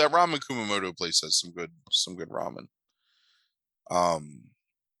 Although that ramen Kumamoto place has some good ramen. Um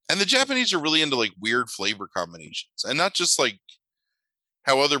and the Japanese are really into like weird flavor combinations and not just like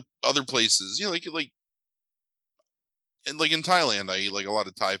how other places, like and like in Thailand I eat like a lot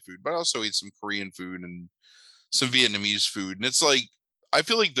of Thai food, but I also eat some Korean food and some Vietnamese food. And it's like I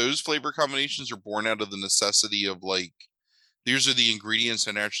feel like those flavor combinations are born out of the necessity of like these are the ingredients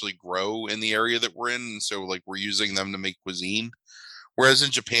that naturally grow in the area that we're in, and so like we're using them to make cuisine. Whereas in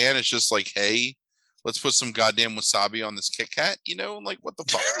Japan, it's just like, hey, let's put some goddamn wasabi on this Kit Kat, like what the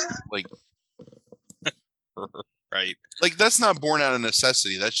fuck? like Right. like that's not born out of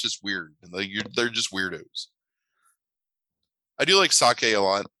necessity. That's just weird. Like they're just weirdos. I do like sake a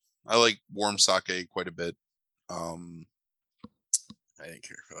lot. I like warm sake quite a bit. Um I didn't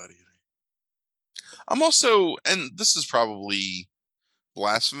care for that either. I'm also, and this is probably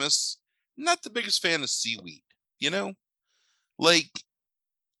blasphemous, not the biggest fan of seaweed, you know? Like,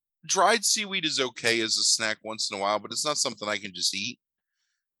 dried seaweed is okay as a snack once in a while, but it's not something I can just eat.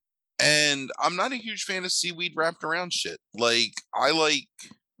 And I'm not a huge fan of seaweed wrapped around shit. Like, I like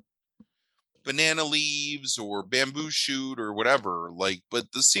banana leaves or bamboo shoot or whatever. Like,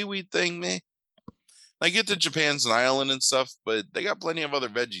 but the seaweed thing, meh. I get that Japan's an island and stuff, but they got plenty of other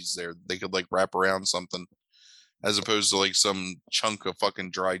veggies there they could like wrap around something as opposed to like some chunk of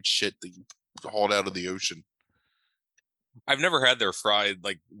fucking dried shit that you hauled out of the ocean. I've never had their fried,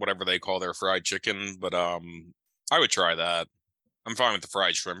 like whatever they call their fried chicken, but I would try that. I'm fine with the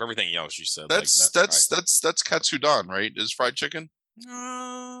fried shrimp. Everything else you said, like That's that. that's that's that's katsudon, right? Is fried chicken?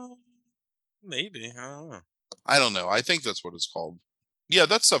 Maybe. I don't know. I don't know. I think that's what it's called. Yeah,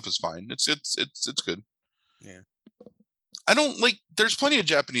 that stuff is fine. It's good. Yeah. I don't like there's plenty of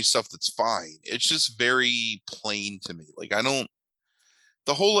Japanese stuff that's fine. It's just very plain to me. Like I don't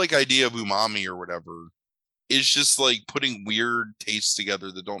the whole like idea of umami or whatever is just like putting weird tastes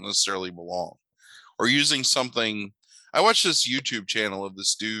together that don't necessarily belong. Or using something I watched this YouTube channel of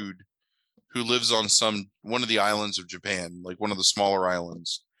this dude who lives on one of the islands of Japan, like one of the smaller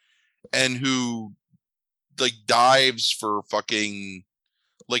islands, and who like dives for fucking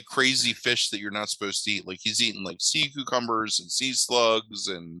like crazy fish that you're not supposed to eat. Like he's eating like sea cucumbers and sea slugs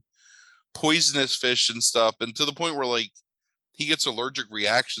and poisonous fish and stuff, and to the point where like he gets allergic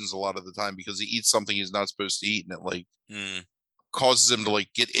reactions a lot of the time because he eats something he's not supposed to eat, and it like causes him to like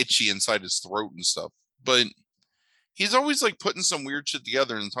get itchy inside his throat and stuff. But he's always like putting some weird shit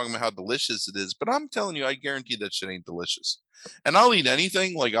together and talking about how delicious it is. But I'm telling you, I guarantee that shit ain't delicious. And I'll eat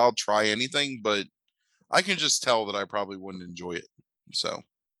anything, like I'll try anything, but I can just tell that I probably wouldn't enjoy it. So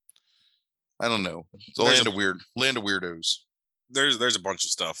I don't know. It's a land of weirdos. There's a bunch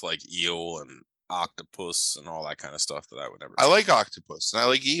of stuff like eel and octopus and all that kind of stuff that I would never. I like octopus and I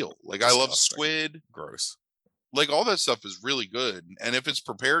like eel. Like I love squid. Gross. Like all that stuff is really good, and if it's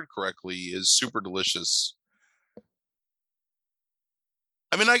prepared correctly, is super delicious.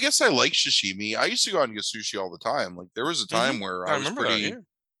 I mean, I guess I like sashimi. I used to go out and get sushi all the time. Like there was a time where I was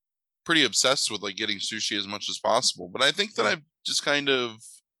pretty obsessed with like getting sushi as much as possible. But I think that I've just kind of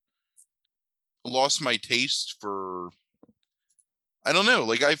lost my taste for, I don't know,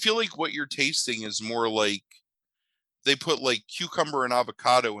 like I feel like what you're tasting is more like they put like cucumber and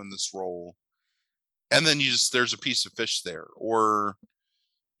avocado in this roll, and then there's a piece of fish there, or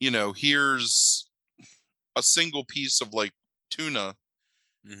here's a single piece of like tuna,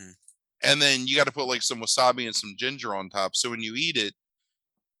 and then you got to put like some wasabi and some ginger on top. So when you eat it,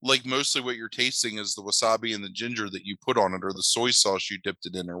 like mostly what you're tasting is the wasabi and the ginger that you put on it, or the soy sauce you dipped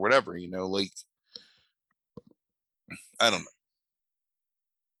it in, or whatever, like I don't know.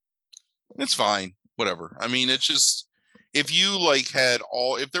 It's fine, whatever. I mean, it's just, if you like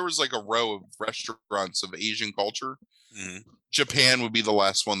if there was like a row of restaurants of Asian culture, Japan would be the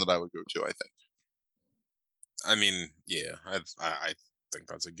last one that I would go to, I think. I mean, yeah, I think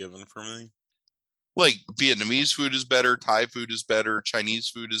that's a given for me. Like Vietnamese food is better, Thai food is better, Chinese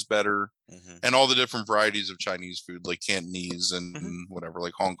food is better, and all the different varieties of Chinese food, like Cantonese and whatever,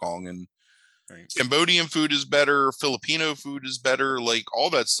 like Hong Kong, and Cambodian food is better, Filipino food is better, like all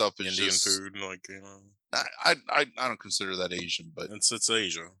that stuff is Indian just food, like I don't consider that Asian, but it's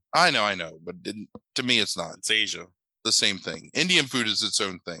Asia. I know, but to me it's not. It's Asia. The same thing. Indian food is its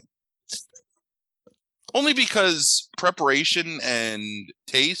own thing. Only because preparation and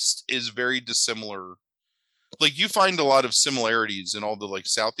taste is very dissimilar. Like you find a lot of similarities in all the like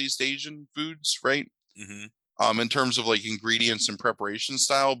Southeast Asian foods, right? In terms of like ingredients and preparation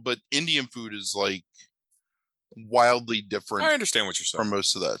style, but Indian food is like wildly different. I understand what you're saying. For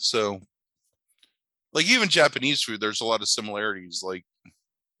most of that. So like even Japanese food, there's a lot of similarities. Like,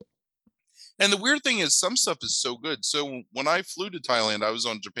 and the weird thing is some stuff is so good. So when I flew to Thailand, I was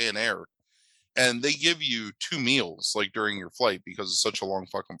on Japan Air, and they give you 2 meals like during your flight because it's such a long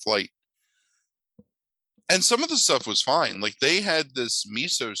fucking flight. And some of the stuff was fine. Like they had this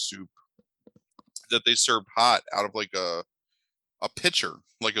miso soup that they served hot out of like a pitcher,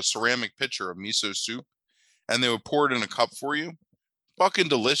 like a ceramic pitcher of miso soup, and they would pour it in a cup for you. Fucking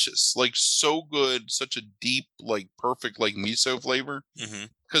delicious, like so good, such a deep, like perfect, like miso flavor.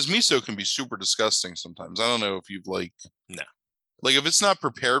 Because miso can be super disgusting sometimes. I don't know if you've like if it's not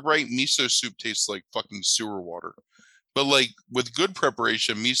prepared right, miso soup tastes like fucking sewer water. But like with good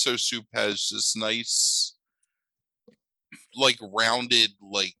preparation, miso soup has this nice, like rounded,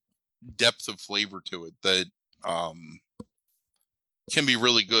 like depth of flavor to it that can be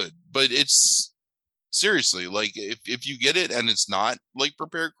really good. But it's seriously, like if you get it and it's not like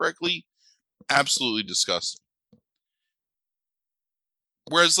prepared correctly, absolutely disgusting.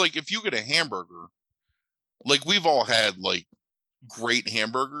 Whereas like if you get a hamburger, like we've all had like great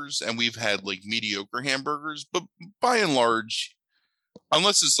hamburgers and we've had like mediocre hamburgers, but by and large,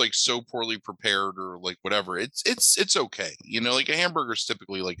 unless it's like so poorly prepared or like whatever, it's okay. Like a hamburger is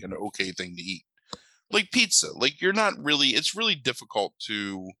typically like an okay thing to eat. Like pizza, like you're not really, it's really difficult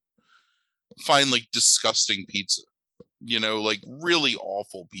to find like disgusting pizza, like really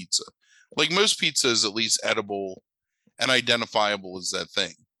awful pizza. Like most pizza is at least edible and identifiable as that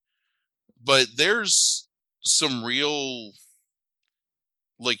thing. But there's some real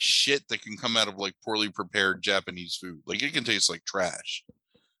like shit that can come out of like poorly prepared Japanese food. Like it can taste like trash.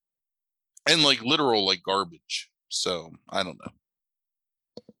 And like literal like garbage. So I don't know.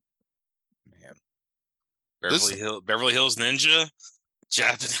 Man. Beverly Hills Ninja,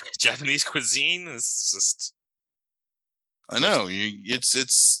 Japanese cuisine is just, I know.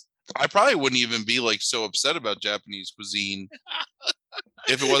 It's I probably wouldn't even be like so upset about Japanese cuisine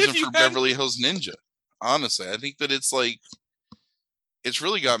if it wasn't for Beverly Hills Ninja. Honestly, I think that it's like, it's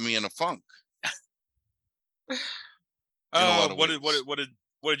really got me in a funk. What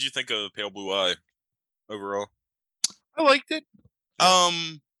did you think of Pale Blue Eye overall? I liked it. Yeah.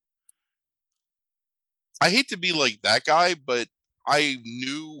 I hate to be like that guy, but I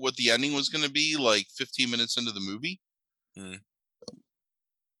knew what the ending was going to be like 15 minutes into the movie. And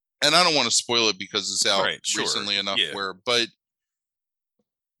I don't want to spoil it because it's out recently enough but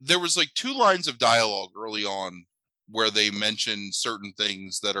there was like 2 lines of dialogue early on where they mention certain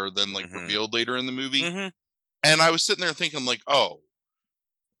things that are then like revealed later in the movie. And I was sitting there thinking like, oh,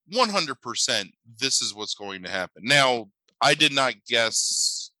 100% this is what's going to happen. Now, I did not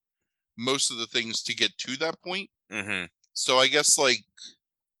guess most of the things to get to that point. So I guess like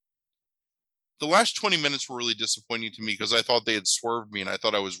the last 20 minutes were really disappointing to me because I thought they had swerved me and I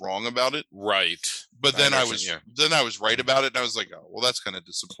thought I was wrong about it. Right. But then I was right about it, and I was like, oh, well, that's kind of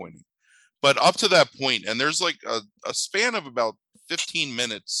disappointing. But up to that point, and there's like a span of about 15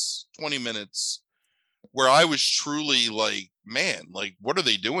 minutes, 20 minutes where I was truly like, man, like, what are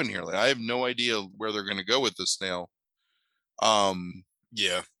they doing here? Like, I have no idea where they're going to go with this now.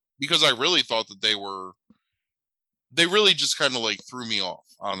 Yeah. Because I really thought that they really just kind of like threw me off,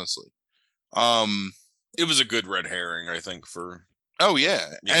 honestly. It was a good red herring, I think, for Oh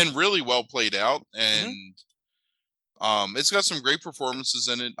yeah, yeah. and really well played out, and it's got some great performances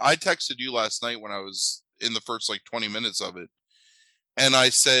in it. I texted you last night when I was in the first like 20 minutes of it, and I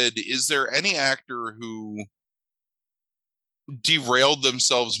said, "Is there any actor who derailed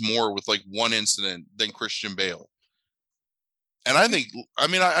themselves more with like one incident than Christian Bale?" And I think, I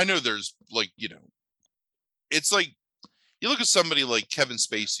mean, I know there's like, it's like you look at somebody like Kevin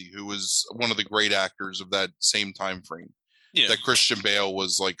Spacey, who was one of the great actors of that same time frame. Yeah. That Christian Bale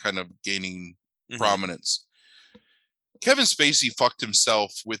was like kind of gaining Mhm. prominence. Kevin Spacey fucked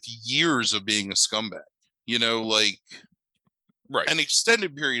himself with years of being a scumbag, like Right. an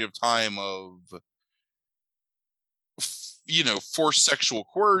extended period of time of, forced sexual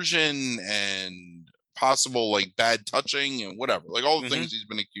coercion and possible like bad touching and whatever, like all the things he's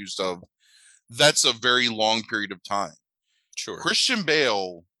been accused of. That's a very long period of time. Sure. Christian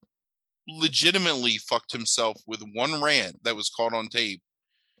Bale legitimately fucked himself with one rant that was caught on tape,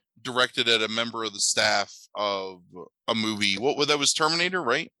 directed at a member of the staff of a movie. That was Terminator,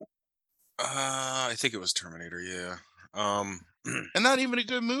 right? I think it was Terminator, yeah. And not even a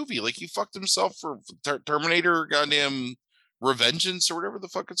good movie. Like he fucked himself for Terminator, goddamn Revengeance or whatever the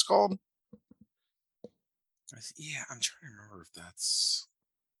fuck it's called. Yeah, I'm trying to remember if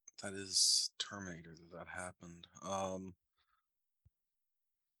that is Terminator that happened.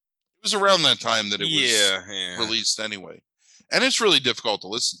 It was around that time that it was yeah. released anyway, and it's really difficult to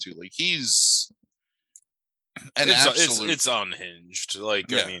listen to. Like he's an absolute, it's unhinged. Like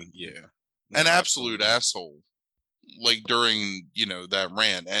Yeah. I mean, yeah, an absolute asshole. Like during that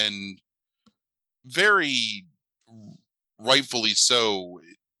rant, and very rightfully so,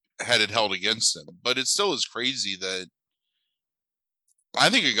 had it held against him. But it still is crazy that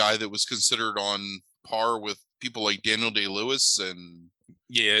I think a guy that was considered on par with people like Daniel Day-Lewis and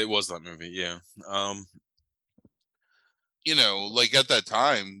yeah, it was that movie. Yeah, like at that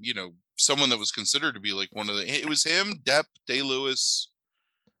time, someone that was considered to be like one of it was him, Depp, Day-Lewis,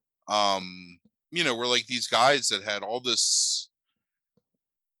 were like these guys that had all this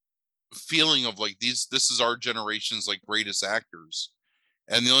feeling of like this is our generation's like greatest actors,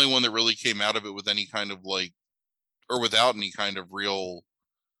 and the only one that really came out of it with any kind of like, or without any kind of real,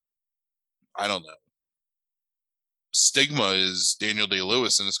 I don't know, stigma is Daniel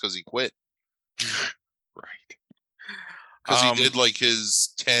Day-Lewis, and it's because he quit. Right. Because he did like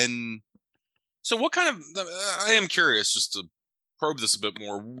his 10. So what kind of, I am curious just to probe this a bit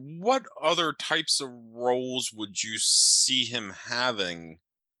more. What other types of roles would you see him having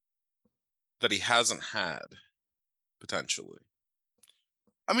that he hasn't had potentially?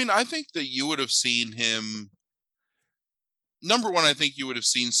 I mean, I think that you would have seen him. Number one, I think you would have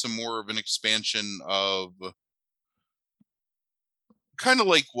seen some more of an expansion of kind of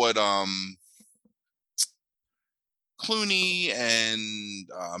like what Clooney and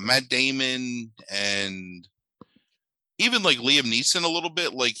Matt Damon and even like Liam Neeson a little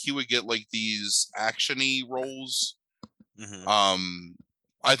bit. Like he would get like these actiony roles.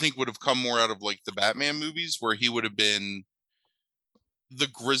 I think would have come more out of like the Batman movies, where he would have been the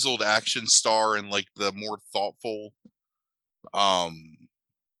grizzled action star and like the more thoughtful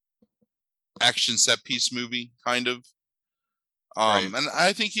action set piece movie kind of. Right. And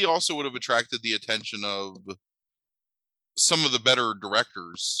I think he also would have attracted the attention of some of the better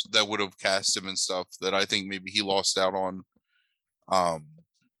directors that would have cast him and stuff that I think maybe he lost out on.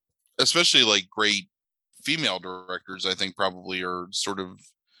 Especially like great female directors, I think probably are sort of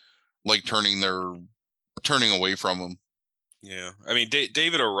like turning away from him. Yeah. I mean,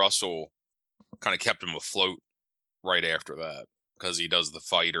 David O. Russell kind of kept him afloat right after that, because he does The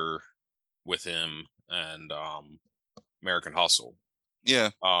Fighter with him and American Hustle.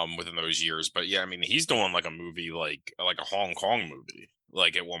 Yeah. Within those years. But yeah, I mean, he's doing like a movie like a Hong Kong movie,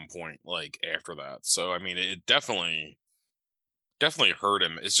 like at one point, like after that. So I mean, it definitely hurt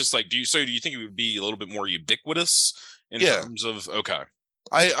him. It's just like, do you think it would be a little bit more ubiquitous in terms of okay?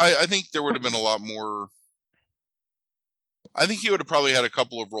 I think there would have been a lot more. I think he would have probably had a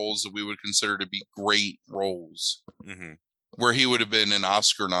couple of roles that we would consider to be great roles, where he would have been an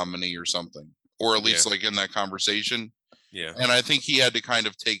Oscar nominee or something, or at least like in that conversation. Yeah. And I think he had to kind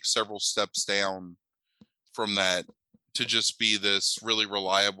of take several steps down from that to just be this really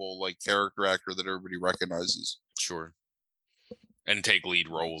reliable like character actor that everybody recognizes. Sure. And take lead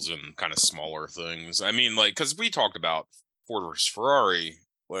roles in kind of smaller things. I mean, like, because we talked about Ford vs. Ferrari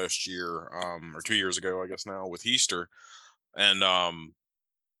last year, or 2 years ago, I guess now, with Easter. And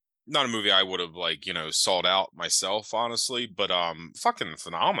not a movie I would have like, sought out myself, honestly, but fucking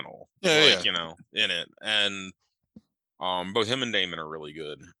phenomenal. In it. And both him and Damon are really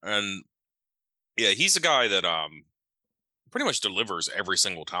good. And Yeah, he's a guy that pretty much delivers every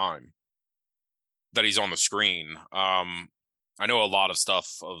single time that he's on the screen. I know a lot of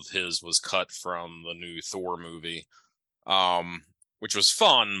stuff of his was cut from the new Thor movie, which was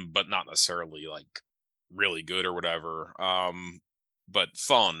fun, but not necessarily like really good or whatever. But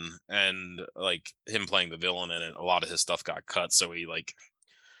fun, and like him playing the villain in it, a lot of his stuff got cut, so he like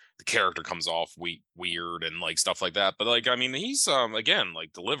the character comes off weird and like stuff like that. But like, I mean, he's again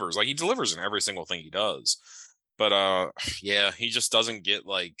like delivers, like he delivers in every single thing he does. But yeah, he just doesn't get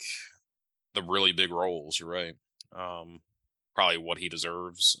like the really big roles. You're right. Um, Probably what he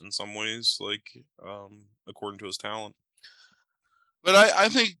deserves in some ways, like according to his talent. But I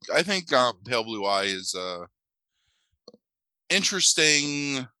think Pale Blue Eye is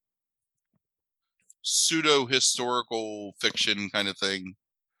interesting pseudo historical fiction kind of thing.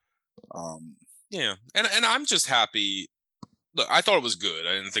 Yeah, and I'm just happy. Look, I thought it was good.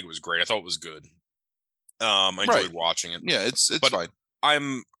 I didn't think it was great. I thought it was good. I enjoyed watching it. Yeah, it's but fine.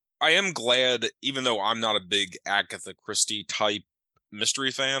 I am glad, even though I'm not a big Agatha Christie type mystery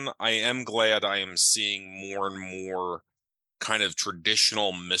fan, I am glad I am seeing more and more kind of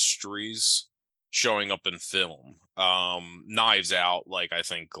traditional mysteries showing up in film. Knives Out, like I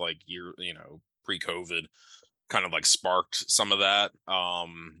think like pre-COVID kind of like sparked some of that.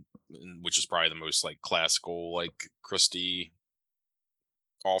 Which is probably the most like classical like Christie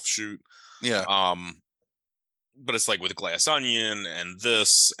offshoot. Yeah. But it's like with Glass Onion and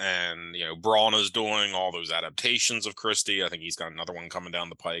this, and Braun is doing all those adaptations of Christie. I think he's got another one coming down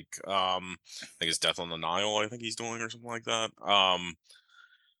the pike. I think it's Death on the Nile, I think he's doing, or something like that.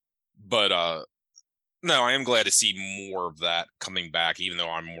 But no, I am glad to see more of that coming back, even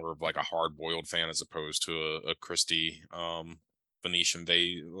though I'm more of like a hard-boiled fan as opposed to a Christie Venetian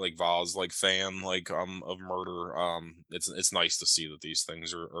Vase like fan of murder. It's nice to see that these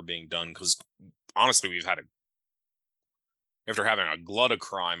things are being done, because honestly we've had after having a glut of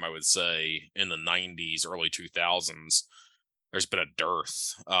crime, I would say, in the 90s, early 2000s, there's been a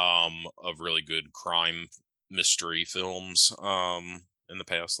dearth of really good crime mystery films in the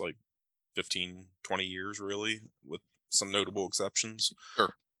past, like 15, 20 years, really, with some notable exceptions.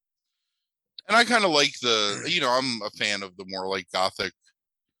 Sure. And I kind of like I'm a fan of the more like gothic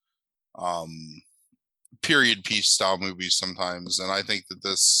period piece style movies sometimes. And I think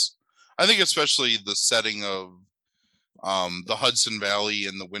especially the setting of the Hudson Valley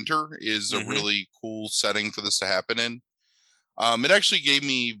in the winter is a really cool setting for this to happen in. It actually gave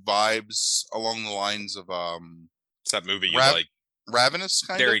me vibes along the lines of it's that movie you like, Ravenous,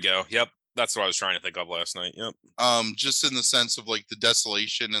 kind of. There you go. Yep, that's what I was trying to think of last night. Yep. Just in the sense of like the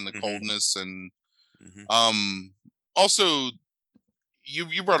desolation and the coldness, and also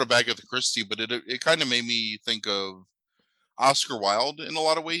you brought it back at the Christie, but it kind of made me think of Oscar Wilde in a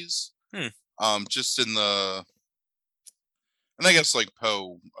lot of ways. Just in the, and I guess like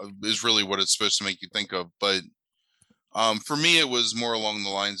Poe is really what it's supposed to make you think of, but for me it was more along the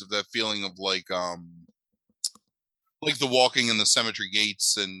lines of that feeling of like the walking in the cemetery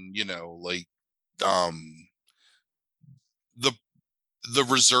gates, and the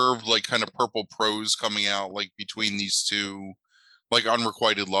reserved like kind of purple prose coming out like between these two like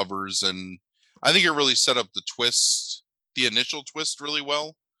unrequited lovers. And I think it really set up the initial twist really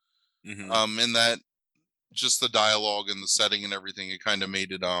well. In that, just the dialogue and the setting and everything, it kind of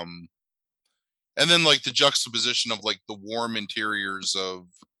made it and then like the juxtaposition of like the warm interiors of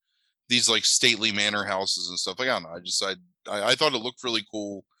these like stately manor houses and stuff. Like, I don't know, I thought it looked really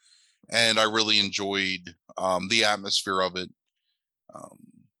cool, and I really enjoyed the atmosphere of it.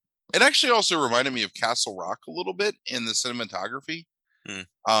 It actually also reminded me of Castle Rock a little bit in the cinematography.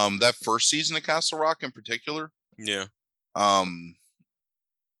 That first season of Castle Rock in particular. Yeah.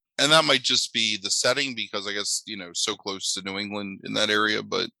 And that might just be the setting, because I guess, so close to New England in that area.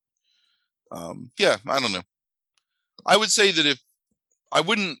 But yeah, I don't know. I would say that I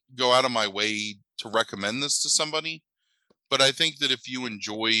wouldn't go out of my way to recommend this to somebody, but I think that if you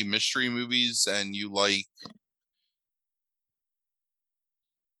enjoy mystery movies and you like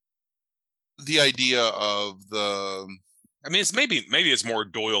the idea of I mean, it's maybe it's more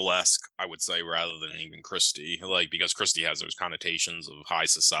Doyle-esque, I would say, rather than even Christie, like, because Christie has those connotations of high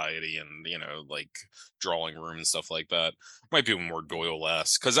society and like drawing room and stuff like that. Might be more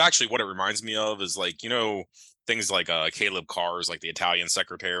Doyle-esque, because actually, what it reminds me of is like things like Caleb Carr's, like the Italian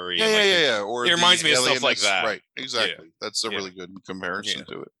secretary. Yeah, and, yeah. Or it reminds me of stuff like that. Right, exactly. Yeah. That's a really good comparison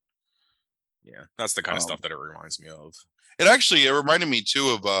to it. Yeah, that's the kind of stuff that it reminds me of. It reminded me too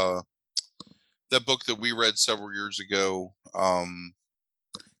of that book that we read several years ago,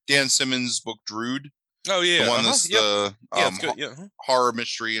 Dan Simmons' book Drood. Oh yeah, the one that's the horror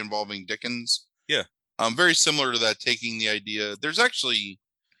mystery involving Dickens. Yeah. Very similar to that, taking the idea. There's actually,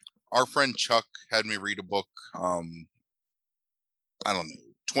 our friend Chuck had me read a book, I don't know,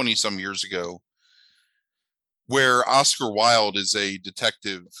 20 some years ago, where Oscar Wilde is a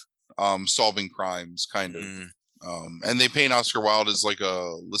detective solving crimes, kind of. And they paint Oscar Wilde as like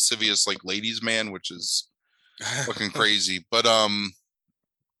a lascivious, like ladies' man, which is fucking crazy. But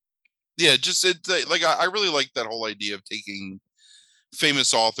yeah, just like I really like that whole idea of taking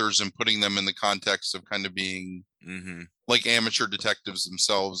famous authors and putting them in the context of kind of being like amateur detectives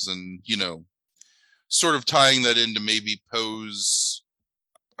themselves, and sort of tying that into maybe Poe's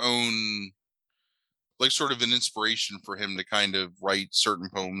own, like, sort of an inspiration for him to kind of write certain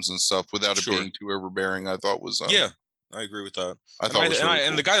poems and stuff without it being too overbearing. I thought was yeah, I agree with that. I thought was really cool.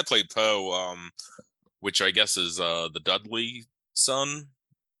 And the guy that played Poe, which I guess is the Dudley son,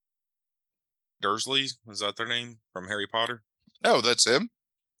 Dursley, is that their name from Harry Potter? Oh, that's him?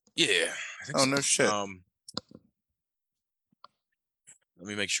 Yeah, I think so. No shit. Let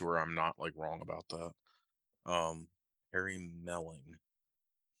me make sure I'm not like wrong about that. Harry Melling.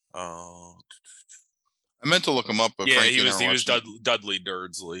 I meant to look him up, but yeah, Frankie he was Dudley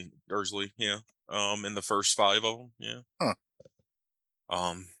Dursley. Yeah. In the first 5 of them. Yeah.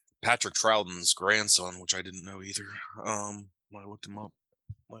 Huh. Patrick Troughton's grandson, which I didn't know either. When I looked him up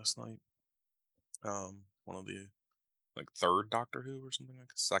last night. One of the like third Doctor Who or something, like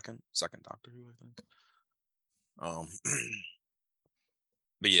second Doctor Who, I think.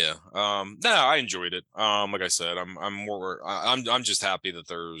 But yeah, no, I enjoyed it. Like I said, I'm just happy that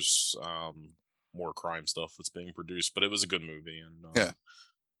there's more crime stuff that's being produced. But it was a good movie, and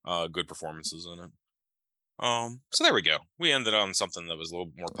good performances in it. So there we go. We ended on something that was a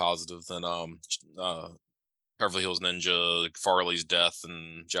little more positive than Beverly Hills Ninja, Farley's death,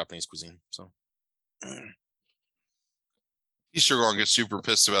 and Japanese cuisine. So he's sure gonna get super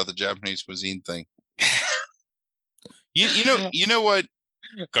pissed about the Japanese cuisine thing. you know what?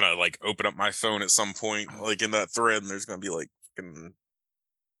 I'm gonna like open up my phone at some point, like in that thread, and there's gonna be like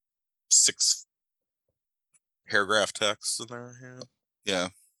 6 paragraph texts in there. Yeah.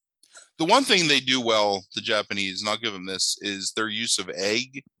 The one thing they do well, the Japanese, and I'll give them this, is their use of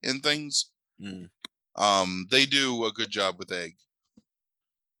egg in things. They do a good job with egg.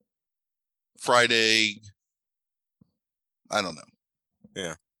 Fried egg. I don't know.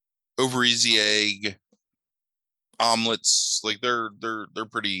 Yeah. Over easy egg. Omelets, like they're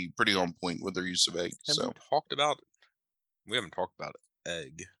pretty on point with their use of egg. We haven't talked about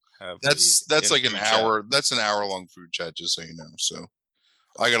egg. That's like an hour. That's an hour-long food chat, just so you know. So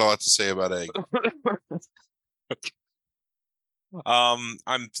I got a lot to say about egg. I'm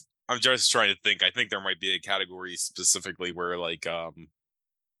just trying to think. I think there might be a category specifically where like I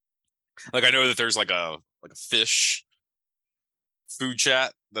know that there's like a fish food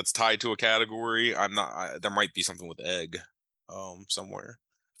chat that's tied to a category. There might be something with egg somewhere.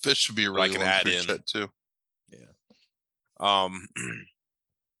 Fish would be a really long food chat too. Yeah.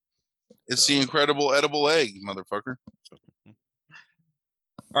 It's the incredible edible egg, motherfucker.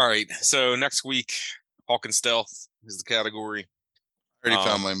 All right. So next week, Hawk and Stealth is the category. I already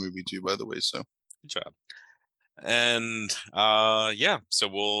found my movie too, by the way. So good job. And yeah, so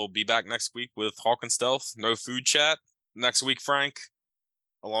we'll be back next week with Hawk and Stealth. No food chat next week, Frank.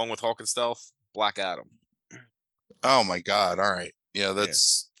 Along with Hawk and Stealth, Black Adam. Oh my God! All right, yeah,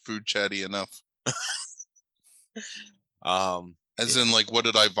 that's food chatty enough. As in, like, what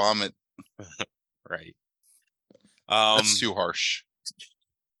did I vomit? Right. That's too harsh.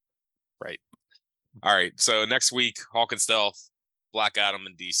 Right. All right. So next week, Hawk and Stealth, Black Adam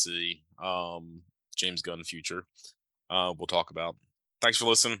and DC, James Gunn future. We'll talk about. Thanks for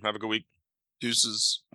listening. Have a good week. Deuces.